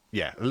a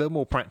little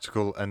more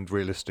practical and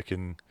realistic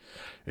in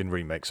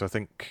remakes. So I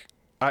think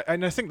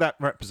that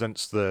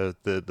represents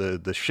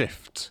the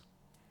shift.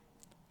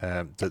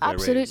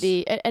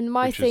 Absolutely, and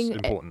my thing,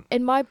 important.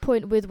 And my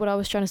point with what I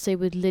was trying to say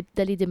with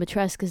Lady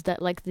Dimitrescu is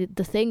that, like,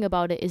 the thing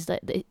about it is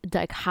that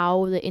like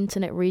how the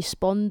internet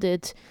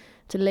responded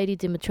to Lady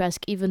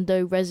Dimitrescu, even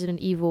though Resident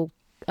Evil,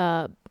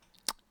 even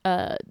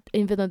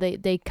though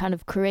they kind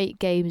of create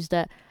games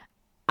that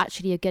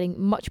actually are getting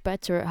much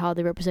better at how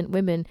they represent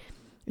women,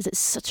 is it's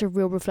such a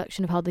real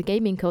reflection of how the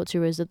gaming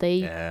culture is, that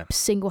they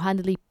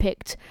single-handedly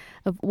picked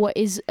of what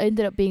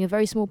ended up being a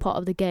very small part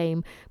of the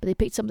game, but they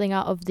picked something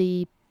out of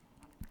the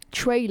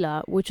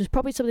trailer, which was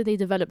probably something they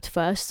developed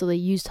first, so they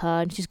used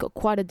her, and she's got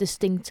quite a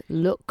distinct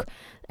look,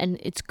 and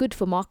it's good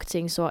for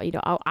marketing, so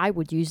I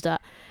would use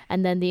that.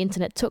 And then the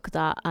internet took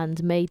that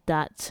and made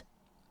that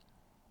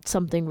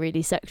something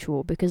really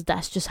sexual, because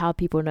that's just how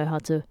people know how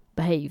to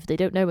behave. They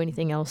don't know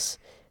anything else.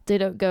 They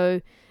don't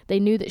go, they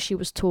knew that she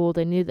was tall,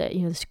 they knew that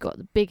she got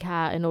the big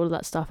hat and all of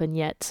that stuff, and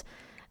yet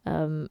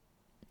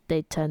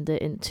they turned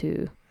it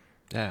into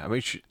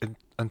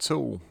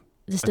until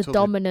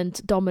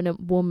the dominant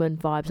woman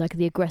vibes, like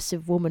the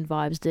aggressive woman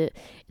vibes. That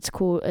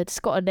it's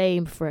got a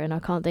name for it, and I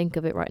can't think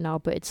of it right now.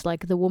 But it's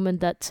like the woman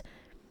that,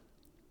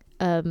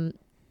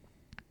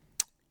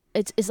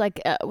 it's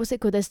like what's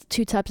it called? There's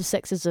two types of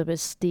sexism.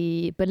 It's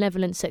the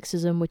benevolent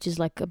sexism, which is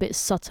like a bit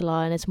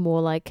subtler, and it's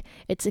more like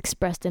it's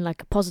expressed in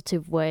like a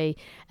positive way,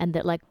 and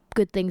that like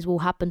good things will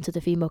happen to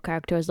the female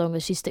character as long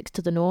as she sticks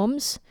to the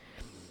norms.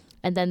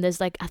 And then there's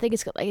like, I think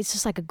it's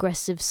just like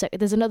aggressive sex.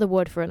 There's another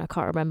word for it, and I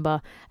can't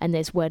remember. And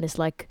there's when it's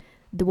like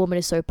the woman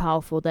is so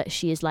powerful that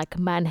she is like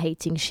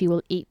man-hating. She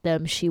will eat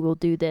them. She will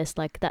do this.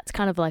 Like that's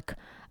kind of like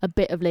a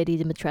bit of Lady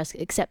Dimitrescu,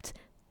 except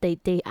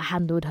they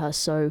handled her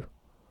so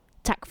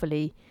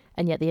tactfully,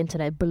 and yet the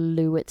internet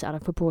blew it out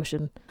of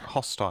proportion.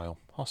 Hostile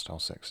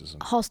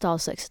sexism. Hostile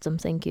sexism,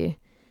 thank you,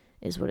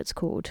 is what it's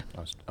called.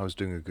 I was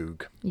doing a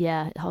goog.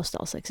 Yeah,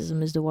 hostile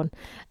sexism is the one.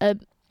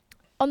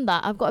 On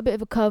that, I've got a bit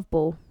of a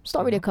curveball. It's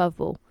not really a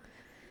curveball,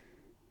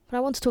 but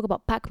I want to talk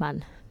about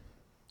Pac-Man.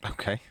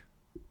 Okay.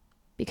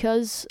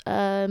 Because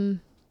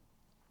obviously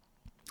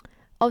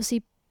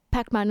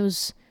Pac-Man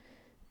was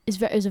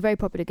a very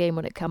popular game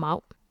when it came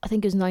out. I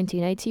think it was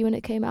 1980 when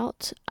it came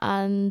out,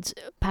 and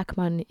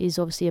Pac-Man is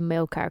obviously a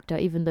male character,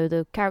 even though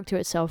the character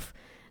itself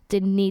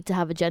didn't need to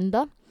have a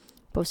gender.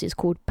 But obviously it's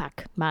called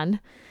Pac-Man.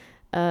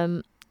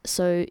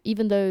 So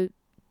even though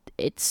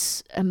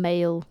it's a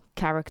male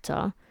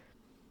character,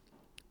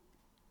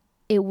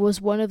 it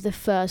was one of the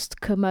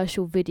first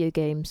commercial video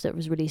games that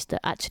was released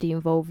that actually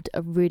involved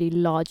a really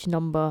large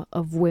number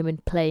of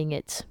women playing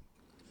it,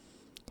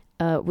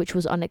 which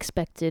was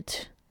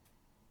unexpected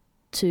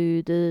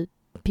to the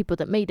people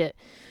that made it.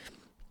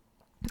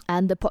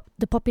 And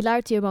the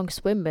popularity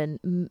amongst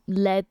women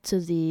led to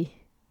the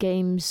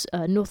game's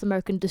North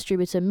American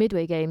distributor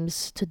Midway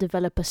Games to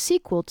develop a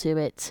sequel to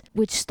it,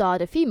 which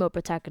starred a female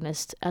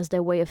protagonist as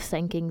their way of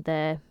thanking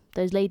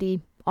those lady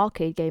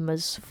arcade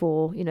gamers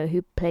for,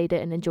 who played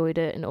it and enjoyed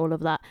it and all of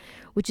that,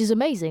 which is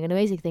an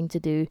amazing thing to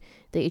do,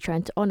 that you're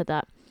trying to honor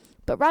that.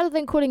 But rather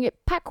than calling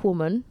it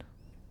Pac-Woman,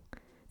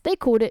 they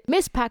called it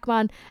Miss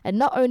Pac-Man, and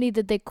not only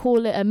did they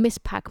call it a Miss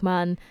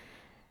Pac-Man,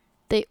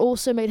 they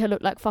also made her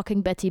look like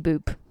fucking Betty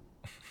Boop.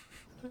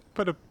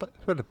 Put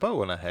a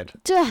bow on her head.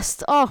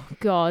 Just, oh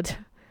god.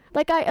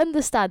 Like, I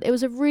understand, it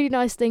was a really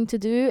nice thing to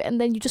do,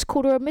 and then you just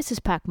called her a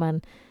Mrs.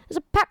 Pac-Man. It's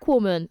a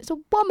Pac-Woman. It's a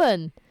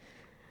woman.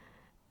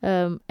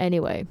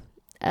 Anyway,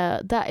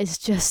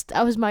 that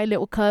was my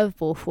little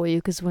curveball for you,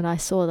 because when I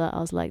saw that, I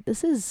was like,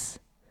 this is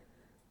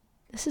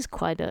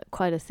quite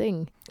a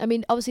thing. I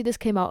mean, obviously this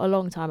came out a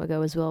long time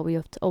ago as well. We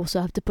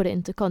also have to put it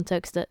into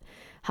context that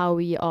how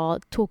we are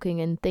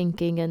talking and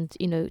thinking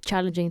and,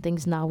 challenging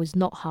things now is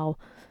not how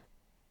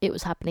it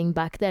was happening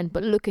back then.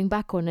 But looking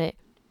back on it,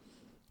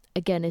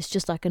 again, it's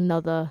just like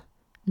another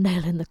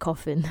nail in the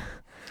coffin,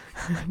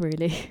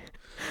 really.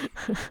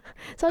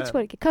 So I just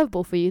want to get a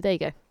curveball for you. There you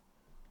go.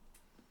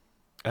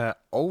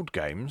 Old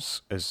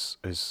games is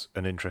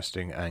an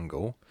interesting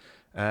angle.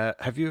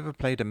 Have you ever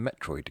played a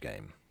Metroid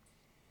game?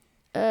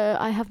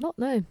 I have not,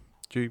 no.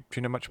 Do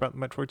you know much about the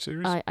Metroid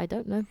series? I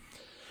don't know.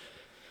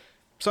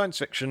 Science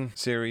fiction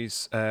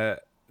series.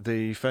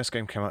 The first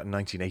game came out in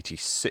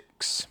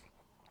 1986.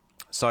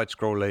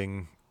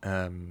 Side-scrolling,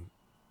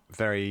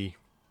 very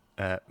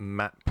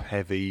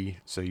map-heavy,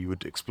 so you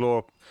would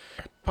explore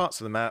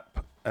parts of the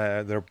map.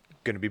 There are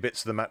going to be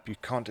bits of the map you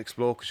can't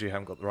explore because you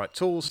haven't got the right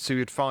tools. So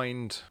you'd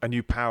find a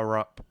new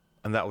power-up,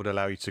 and that would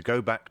allow you to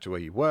go back to where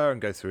you were and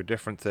go through a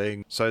different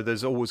thing. So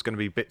there's always going to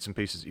be bits and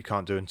pieces that you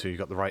can't do until you've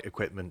got the right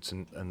equipment,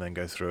 and then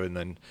go through, and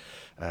then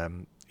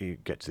you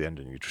get to the end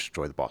and you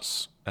destroy the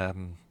boss.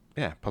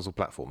 Puzzle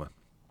platformer.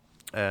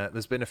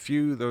 There's been a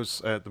few. There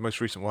was the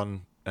most recent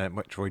one,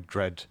 Metroid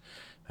Dread,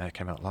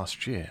 came out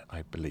last year,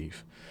 I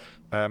believe.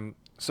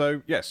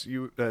 So yes,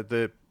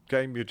 the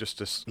game, you're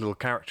just a little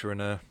character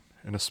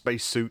in a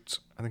space suit.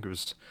 I think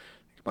it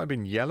might have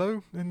been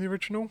yellow in the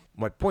original.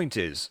 My point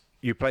is,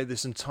 you play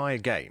this entire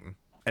game,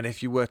 and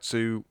if you were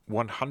to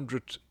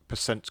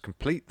 100%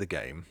 complete the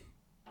game,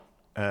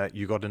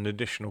 you got an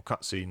additional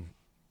cutscene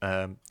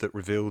that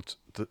revealed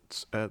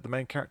that the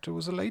main character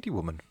was a lady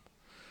woman.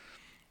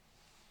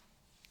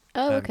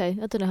 Oh, okay.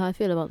 I don't know how I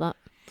feel about that.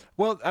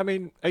 Well, I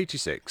mean,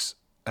 86.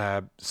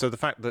 So the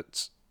fact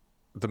that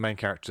the main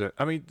character,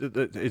 I mean,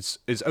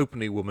 is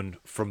openly woman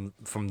from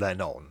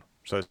then on.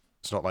 So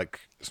it's not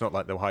like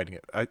they were hiding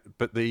it.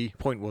 But the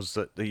point was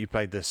that you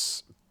played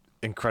this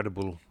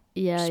incredible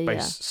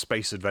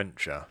space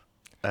adventure,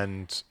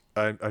 and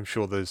I'm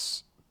sure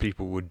there's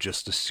people would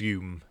just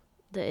assume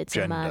that it's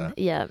gender. a man.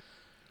 Yeah,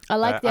 I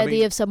like the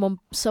idea of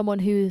someone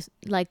who's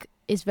like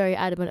is very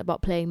adamant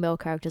about playing male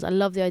characters. I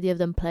love the idea of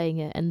them playing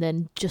it and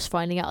then just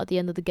finding out at the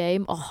end of the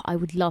game. Oh, I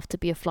would love to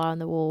be a fly on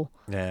the wall.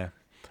 Yeah,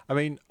 I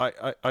mean,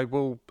 I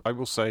will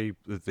say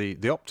that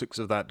the optics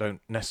of that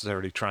don't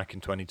necessarily track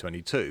in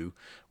 2022,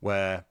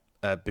 where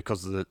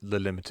because of the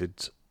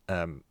limited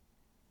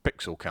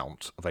pixel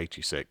count of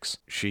 86,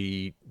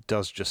 she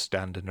does just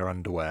stand in her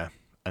underwear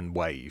and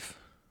wave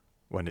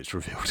when it's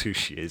revealed who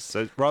she is.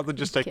 So rather than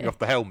just taking off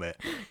the helmet,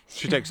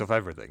 she takes off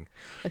everything.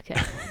 Okay,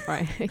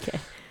 right, okay.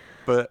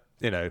 But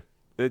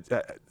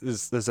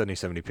there's only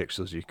so many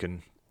pixels you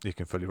can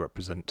fully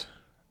represent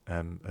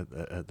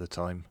at the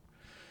time.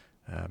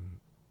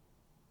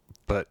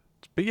 But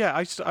yeah,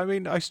 I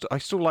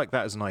still like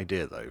that as an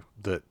idea, though,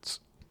 that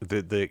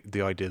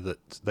the idea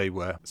that they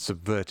were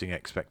subverting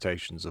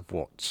expectations of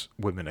what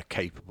women are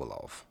capable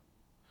of.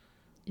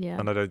 Yeah.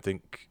 And I don't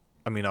think,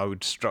 I mean, it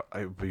would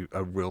be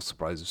a real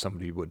surprise if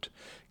somebody would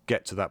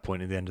get to that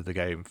point in the end of the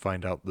game,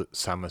 find out that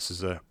Samus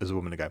is a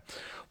woman again.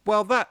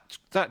 Well,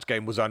 that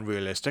game was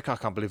unrealistic. I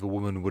can't believe a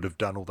woman would have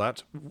done all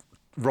that.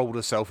 Rolled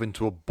herself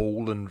into a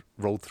ball and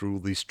rolled through all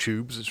these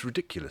tubes. It's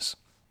ridiculous.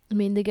 I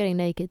mean, the getting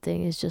naked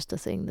thing is just a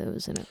thing, though,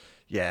 isn't it?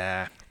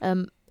 Yeah.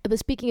 But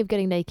speaking of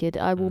getting naked,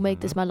 I will make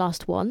this my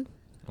last one.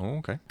 Oh,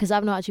 okay. Because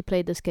I've not actually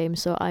played this game,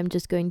 so I'm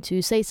just going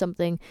to say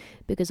something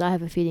because I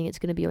have a feeling it's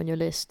going to be on your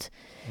list.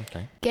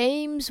 Okay.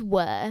 Games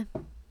where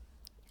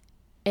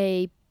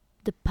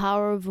the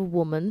power of a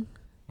woman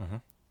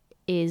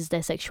is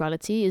their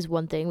sexuality is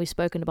one thing. We've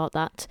spoken about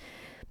that.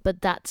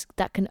 But that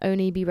can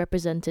only be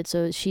represented.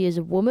 So she is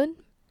a woman,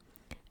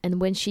 and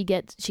when she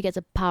gets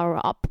a power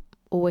up,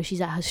 or when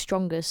she's at her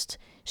strongest,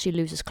 she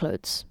loses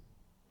clothes.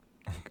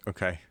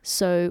 Okay.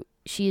 So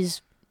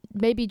she's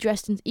maybe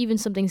dressed in even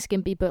something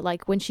skimpy, but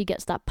like when she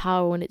gets that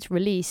power, when it's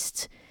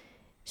released,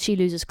 she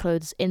loses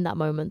clothes in that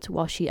moment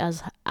while she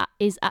is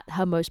at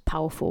her most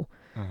powerful.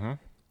 Mm-hmm.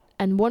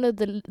 And one of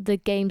the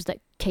games that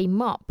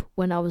came up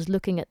when I was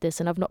looking at this,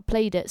 and I've not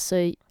played it,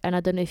 so, and I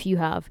don't know if you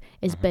have,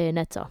 is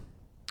Bayonetta.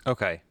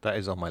 Okay, that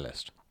is on my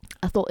list.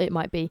 I thought it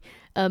might be.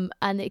 And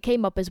it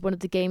came up as one of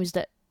the games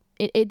that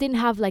it didn't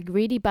have like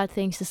really bad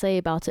things to say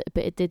about it,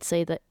 but it did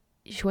say that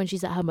when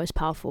she's at her most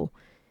powerful,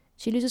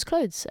 she loses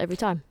clothes every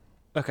time.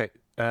 Okay,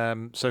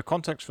 so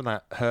context for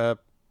that,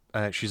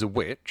 she's a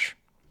witch.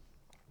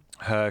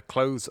 Her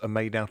clothes are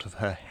made out of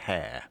her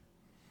hair.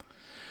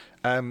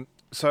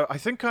 So I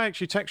think I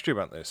actually texted you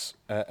about this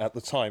at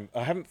the time.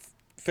 I haven't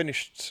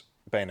finished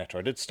Bayonetta.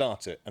 I did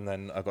start it, and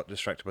then I got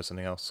distracted by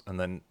something else,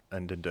 and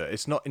didn't do it.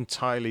 It's not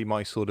entirely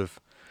my sort of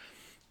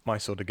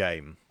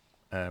game,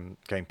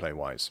 gameplay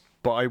wise.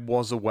 But I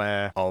was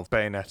aware of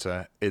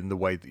Bayonetta in the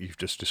way that you've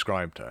just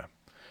described her,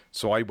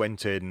 so I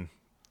went in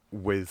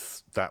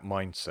with that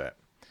mindset.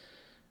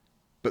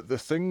 But the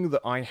thing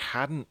that I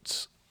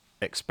hadn't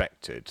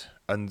expected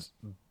and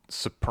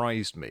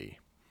surprised me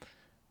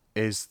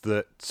is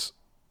that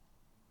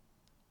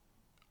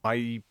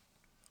I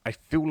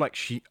feel like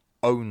she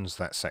owns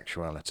that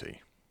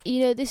sexuality. You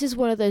know, this is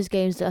one of those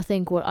games that I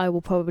think what I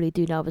will probably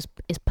do now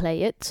is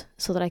play it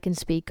so that I can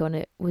speak on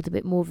it with a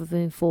bit more of an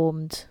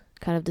informed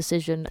kind of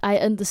decision. I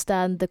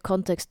understand the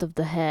context of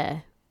the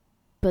hair,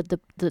 but the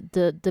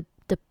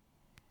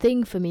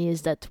thing for me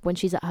is that when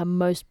she's at her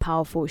most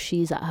powerful,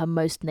 she's at her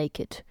most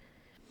naked.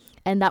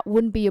 And that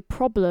wouldn't be a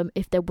problem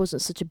if there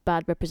wasn't such a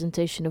bad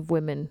representation of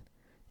women.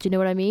 Do you know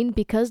what I mean?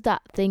 Because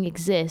that thing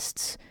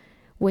exists,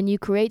 when you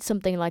create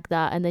something like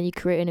that and then you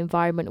create an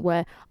environment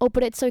where, oh,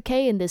 but it's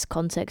okay in this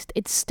context,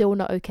 it's still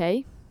not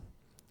okay.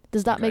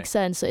 Does that make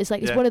sense? So it's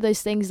like, it's one of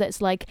those things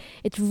that's like,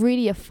 it's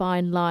really a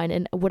fine line.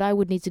 And what I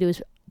would need to do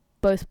is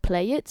both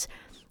play it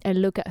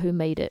and look at who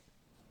made it.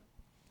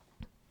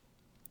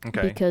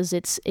 Okay. Because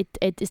it's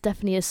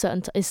definitely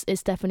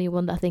it's definitely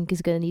one that I think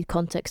is going to need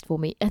context for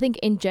me. I think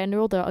in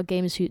general there are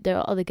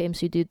other games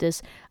who do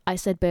this. I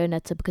said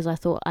Bayonetta because I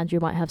thought Andrew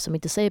might have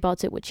something to say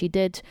about it, which he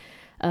did.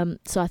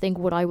 So I think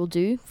what I will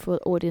do for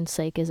the audience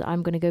sake is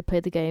I'm going to go play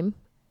the game.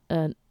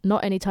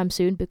 Not anytime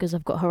soon because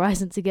I've got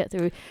Horizon to get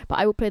through, but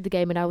I will play the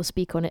game and I will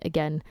speak on it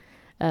again.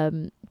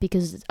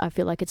 Because I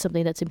feel like it's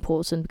something that's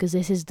important, because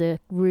this is the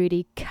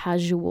really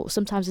casual,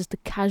 sometimes it's the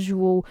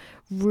casual,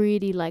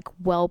 really like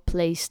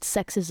well-placed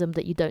sexism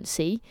that you don't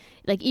see.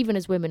 Like even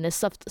as women,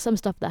 there's some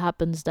stuff that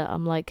happens that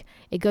I'm like,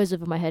 it goes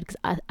over my head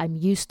because I'm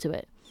used to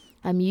it.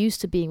 I'm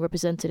used to being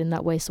represented in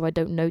that way, so I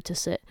don't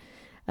notice it.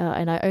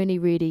 And I only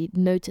really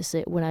notice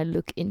it when I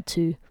look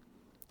into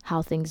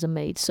how things are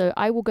made. So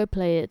I will go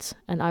play it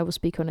and I will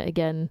speak on it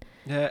again.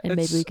 Yeah, and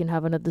maybe we can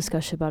have another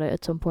discussion about it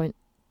at some point.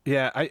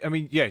 Yeah, I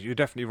mean, yeah, you're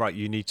definitely right.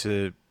 You need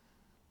to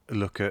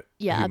look at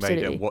who made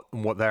it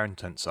and what their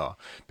intents are.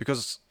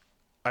 Because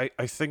I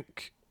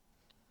think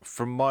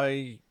from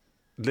my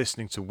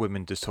listening to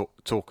women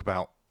talk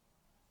about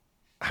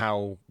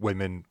how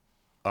women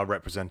are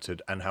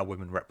represented and how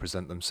women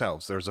represent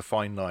themselves, there is a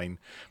fine line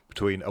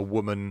between a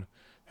woman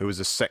who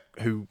is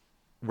who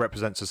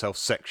represents herself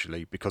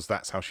sexually because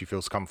that's how she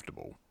feels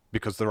comfortable.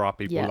 Because there are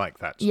people like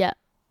that. Yeah.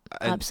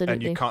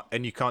 Absolutely.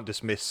 And you can't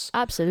dismiss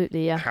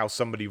how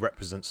somebody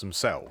represents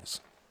themselves.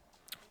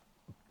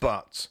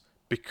 But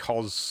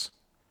because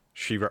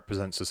she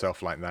represents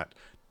herself like that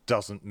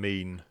doesn't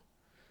mean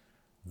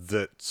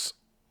that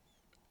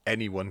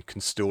anyone can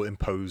still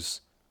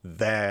impose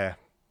their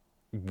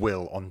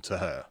will onto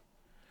her.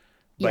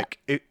 Like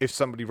if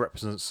somebody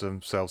represents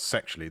themselves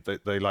sexually,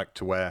 they like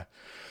to wear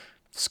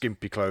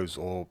skimpy clothes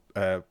or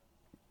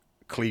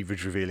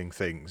cleavage revealing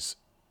things,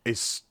 is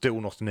still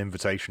not an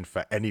invitation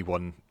for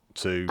anyone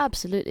to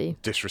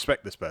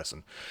disrespect this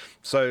person.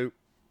 So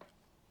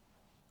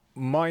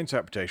my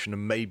interpretation,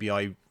 and maybe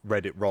I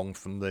read it wrong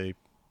from the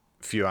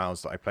few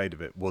hours that I played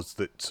of it, was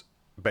that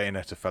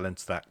Bayonetta fell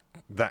into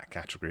that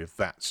category of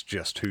that's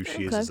just who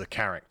she is as a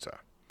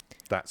character.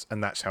 That's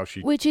how she...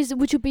 Which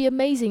would be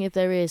amazing if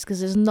there is, because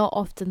there's not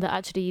often that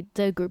actually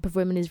the group of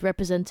women is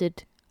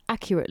represented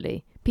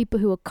accurately. People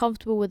who are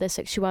comfortable with their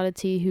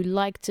sexuality, who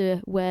like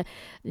to wear,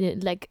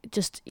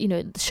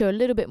 show a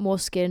little bit more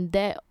skin.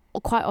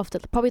 quite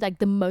often probably like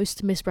the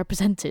most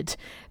misrepresented,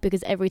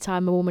 because every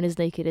time a woman is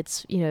naked,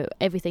 it's, you know,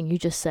 everything you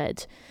just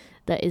said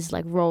that is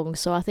like wrong.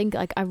 So I think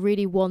like I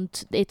really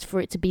want it for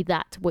it to be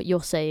that what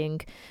you're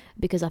saying,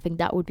 because I think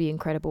that would be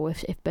incredible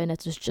if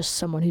Bennett is just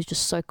someone who's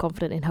just so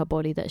confident in her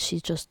body that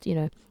she's just, you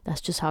know,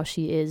 that's just how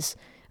she is,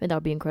 and that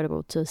would be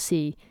incredible to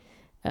see.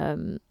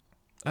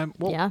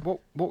 What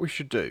we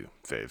should do,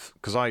 Viv,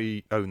 because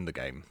I own the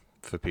game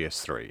for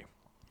PS3.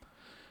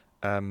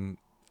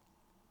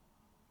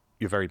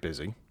 You're very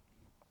busy,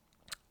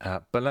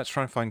 but let's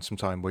try and find some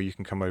time where you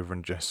can come over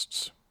and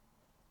just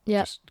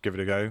give it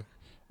a go,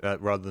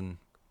 rather than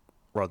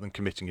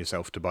committing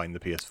yourself to buying the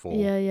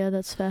PS4. Yeah,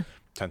 that's fair.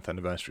 10th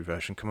anniversary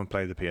version. Come and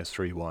play the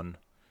PS3 one,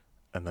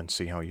 and then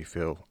see how you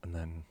feel, and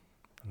then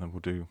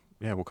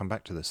we'll come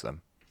back to this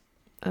then.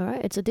 All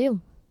right, it's a deal.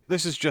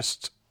 This is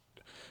just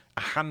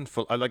a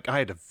handful. I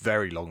had a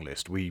very long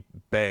list. We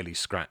barely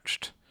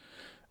scratched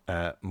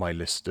my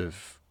list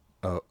of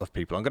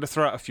people. I'm going to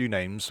throw out a few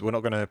names. We're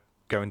not going to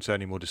go into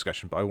any more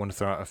discussion, but I want to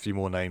throw out a few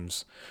more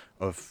names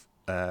of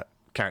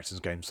characters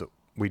and games that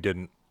we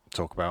didn't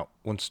talk about.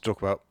 I want to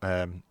talk about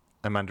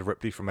Amanda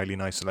Ripley from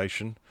Alien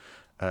Isolation.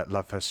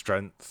 Love her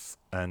strength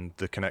and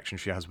the connection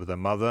she has with her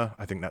mother.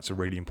 I think that's a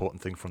really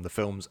important thing from the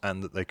films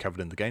and that they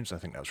covered in the games. I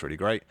think that's really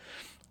great.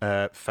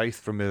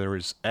 Faith from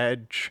Mirror's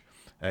Edge.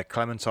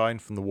 Clementine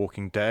from The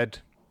Walking Dead.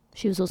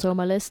 She was also on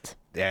my list.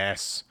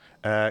 Yes.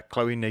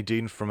 Chloe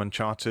Nadine from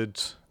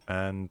Uncharted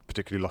and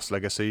particularly Lost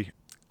Legacy.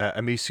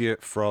 Amicia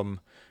from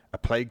A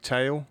Plague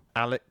Tale.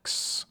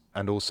 Alex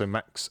and also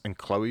Max and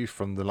Chloe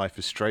from the Life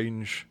is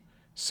Strange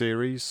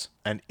series.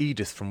 And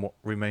Edith from What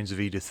Remains of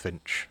Edith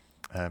Finch,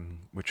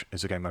 which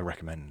is a game I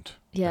recommend.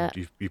 Yeah.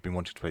 You've been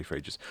wanting to play for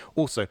ages.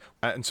 Also,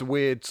 and some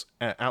weird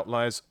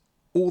outliers,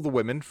 all the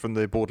women from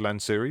the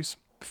Borderlands series.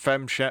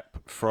 Fem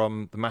Shep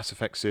from the Mass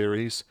Effect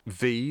series,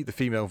 V, the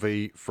female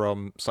V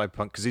from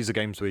Cyberpunk, because these are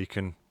games where you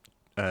can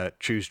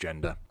choose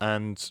gender.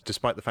 And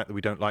despite the fact that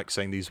we don't like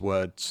saying these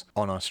words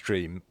on our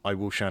stream, I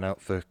will shout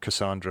out for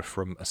Cassandra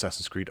from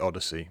Assassin's Creed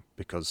Odyssey,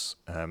 because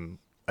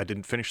I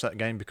didn't finish that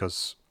game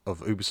because of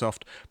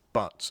Ubisoft,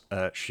 but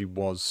she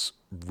was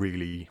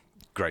really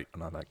great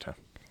and I liked her.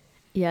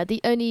 Yeah,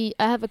 I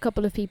have a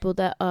couple of people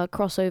that are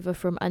crossover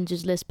from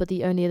Andrew's list, but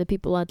the only other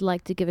people I'd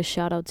like to give a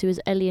shout out to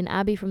is Ellie and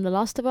Abby from The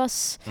Last of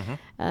Us,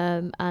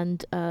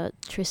 and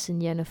Triss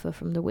and Yennefer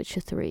from The Witcher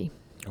 3,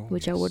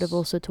 which I would have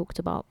also talked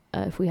about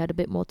if we had a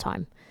bit more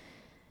time.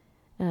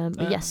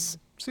 Yes.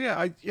 So yeah,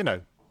 I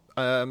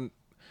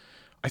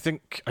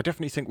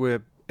definitely think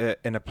we're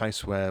in a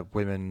place where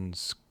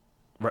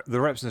the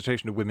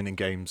representation of women in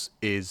games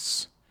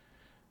is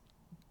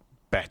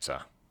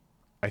better.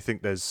 I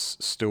think there's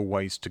still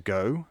ways to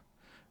go.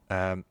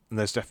 And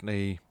there's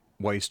definitely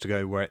ways to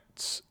go where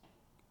it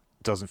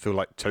doesn't feel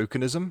like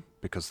tokenism,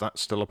 because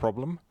that's still a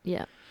problem.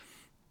 Yeah.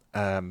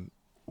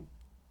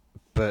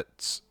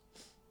 But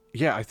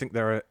yeah, I think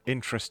there are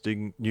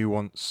interesting,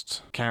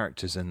 nuanced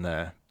characters in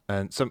there.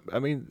 And some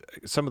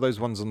of those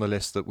ones on the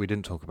list that we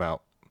didn't talk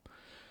about,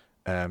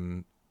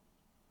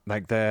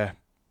 like their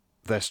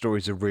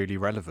stories are really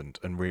relevant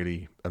and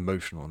really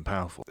emotional and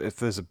powerful. If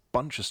there's a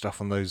bunch of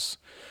stuff on those,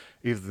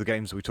 either the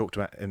games that we talked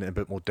about in a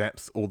bit more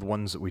depth or the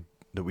ones that we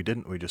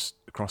didn't, we just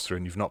crossed through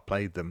and you've not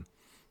played them,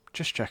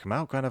 just check them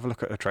out. Go and have a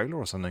look at a trailer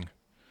or something,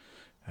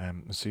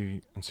 and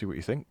see what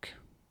you think.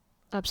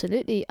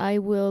 Absolutely. I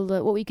will.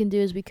 What we can do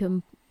is we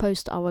can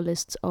post our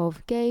lists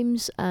of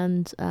games,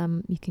 and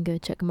you can go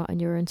check them out in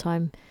your own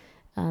time,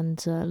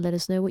 and let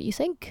us know what you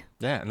think.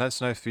 Yeah, and let us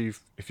know if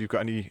you've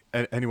got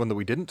anyone that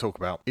we didn't talk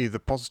about, either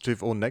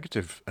positive or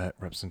negative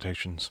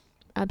representations.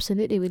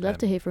 Absolutely, we'd love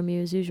to hear from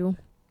you as usual.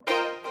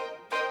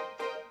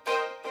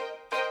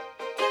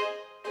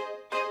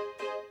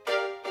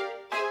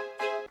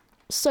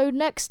 So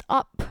next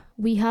up,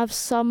 we have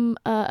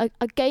a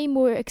game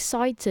we're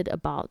excited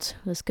about.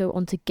 Let's go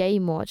on to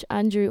Game Watch.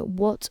 Andrew,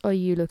 what are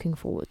you looking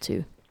forward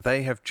to?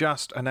 They have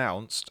just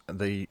announced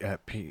the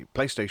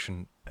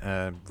PlayStation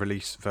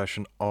release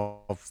version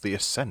of The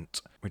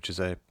Ascent, which is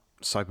a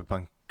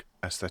cyberpunk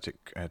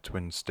aesthetic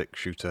twin stick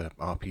shooter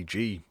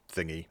RPG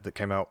thingy that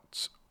came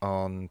out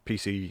on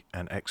PC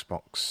and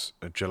Xbox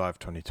July of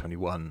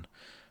 2021,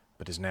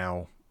 but is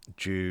now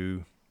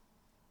due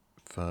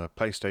for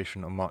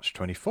PlayStation on March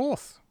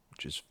 24th,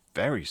 which is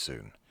very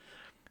soon.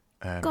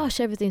 Gosh,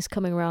 everything's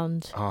coming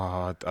around.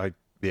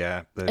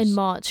 In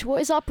March.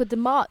 What is up with the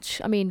March?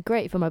 I mean,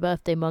 great for my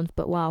birthday month,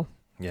 but wow.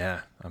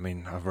 Yeah, I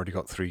mean, I've already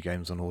got 3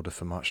 games on order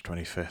for March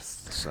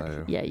 25th,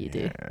 so... Yeah, you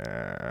do.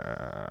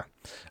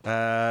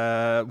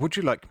 Would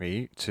you like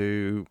me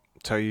to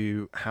tell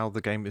you how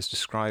the game is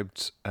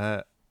described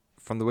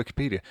from the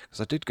Wikipedia?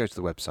 Because I did go to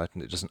the website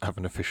and it doesn't have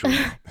an official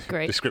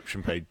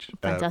description page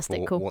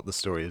Fantastic, for cool. what the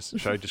story is.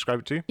 Shall I describe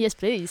it to you? Yes,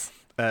 please.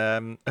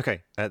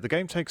 Okay, the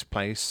game takes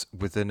place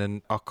within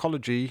an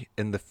arcology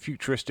in the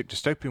futuristic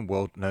dystopian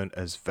world known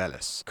as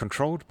Velis,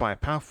 controlled by a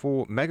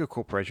powerful mega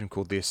corporation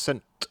called the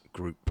Ascent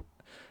Group.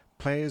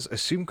 players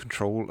assume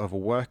control of a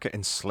worker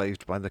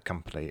enslaved by the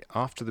company.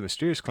 After the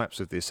mysterious collapse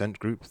of the Ascent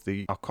Group,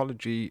 the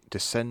arcology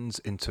descends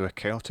into a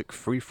chaotic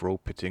free-for-all,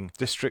 pitting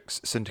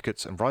districts,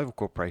 syndicates, and rival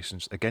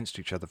corporations against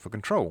each other for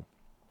control.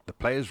 The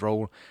player's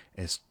role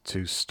is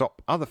to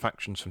stop other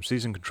factions from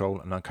seizing control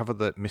and uncover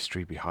the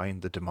mystery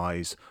behind the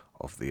demise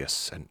of the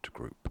Ascent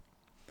Group.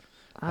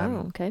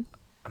 Okay.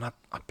 And I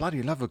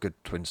bloody love a good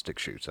twin-stick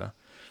shooter.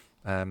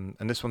 And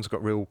this one's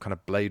got real kind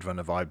of Blade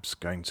Runner vibes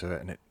going to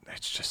it, and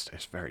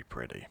it's very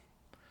pretty.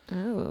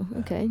 Oh,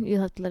 okay.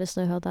 You'll have to let us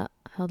know how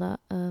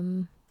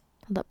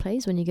that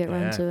plays when you get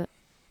around to it.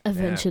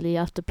 Eventually,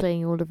 after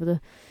playing all of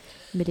the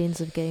millions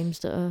of games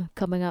that are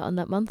coming out in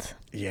that month.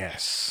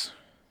 Yes.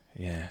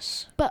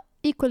 But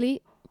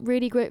equally,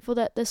 really grateful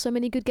that there's so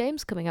many good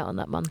games coming out in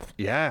that month.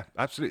 Yeah,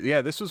 absolutely.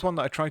 Yeah, this was one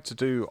that I tried to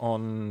do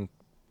on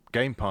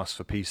Game Pass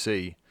for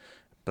PC,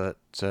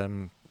 but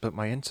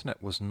my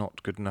internet was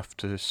not good enough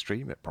to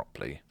stream it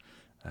properly.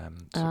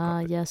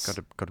 Yes.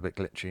 Got a bit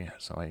glitchy,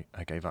 so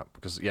I gave up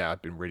because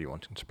I'd been really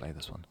wanting to play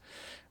this one.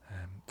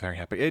 Very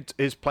happy. It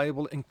is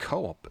playable in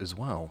co-op as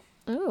well.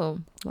 Oh,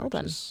 well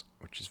done.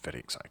 Which is very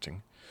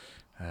exciting.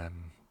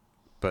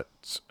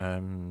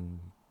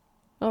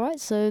 All right,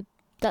 so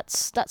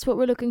that's what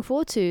we're looking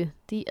forward to.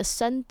 The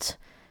Ascent,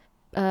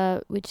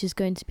 which is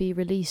going to be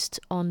released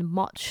on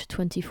March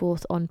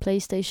 24th on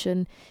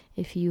PlayStation.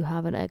 If you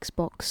have an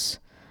Xbox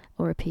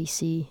or a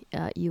PC,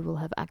 you will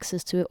have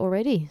access to it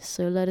already.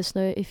 So let us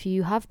know if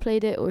you have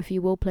played it or if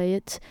you will play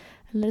it,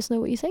 and let us know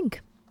what you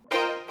think.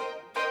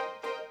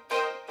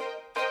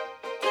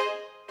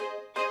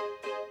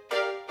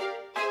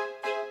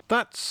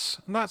 That's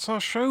our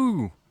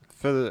show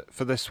for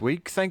this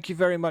week. Thank you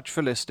very much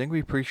for listening. We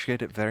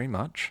appreciate it very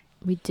much.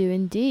 We do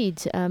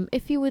indeed.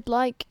 If you would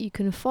like, you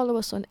can follow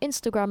us on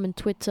Instagram and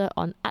Twitter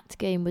on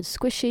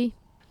 @GameWithSquishy.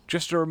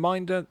 Just a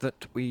reminder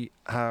that we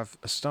have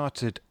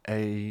started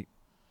a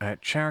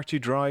charity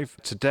drive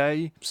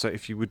today. So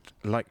if you would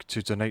like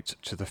to donate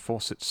to the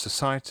Fawcett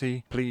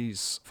Society,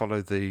 please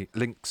follow the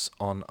links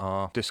on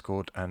our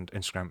Discord and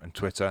Instagram and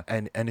Twitter.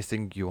 And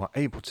anything you are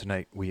able to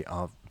donate, we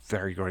are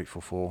very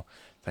grateful for.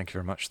 Thank you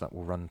very much. That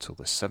will run until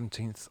the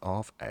 17th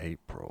of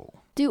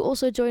April. Do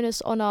also join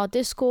us on our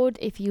Discord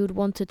if you would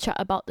want to chat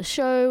about the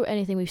show,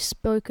 anything we've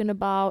spoken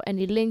about,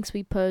 any links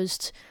we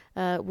post.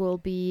 We'll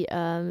be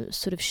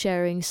sort of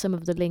sharing some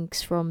of the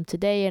links from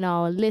today in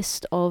our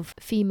list of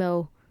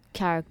female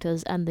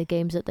characters and the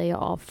games that they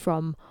are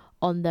from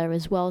on there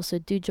as well. So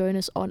do join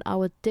us on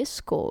our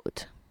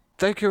Discord.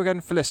 Thank you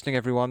again for listening,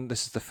 everyone.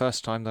 This is the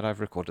first time that I've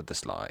recorded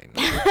this line.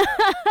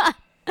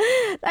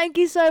 Thank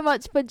you so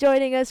much for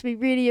joining us. We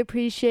really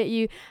appreciate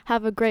you.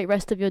 Have a great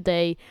rest of your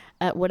day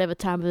at whatever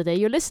time of the day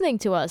you're listening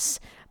to us.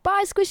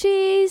 Bye,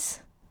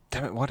 Squishies!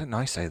 Damn it, why didn't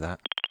I say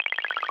that?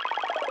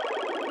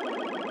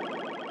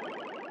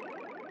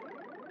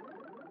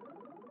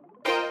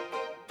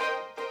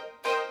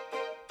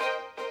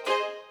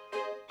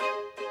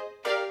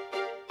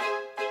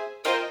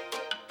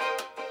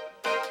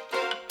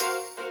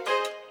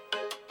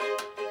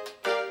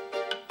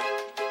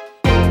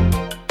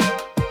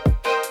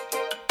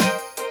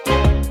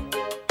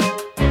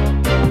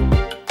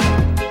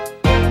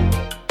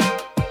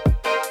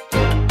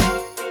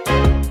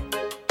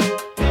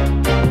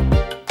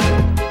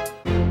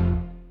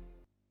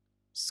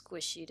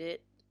 Squishied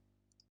it.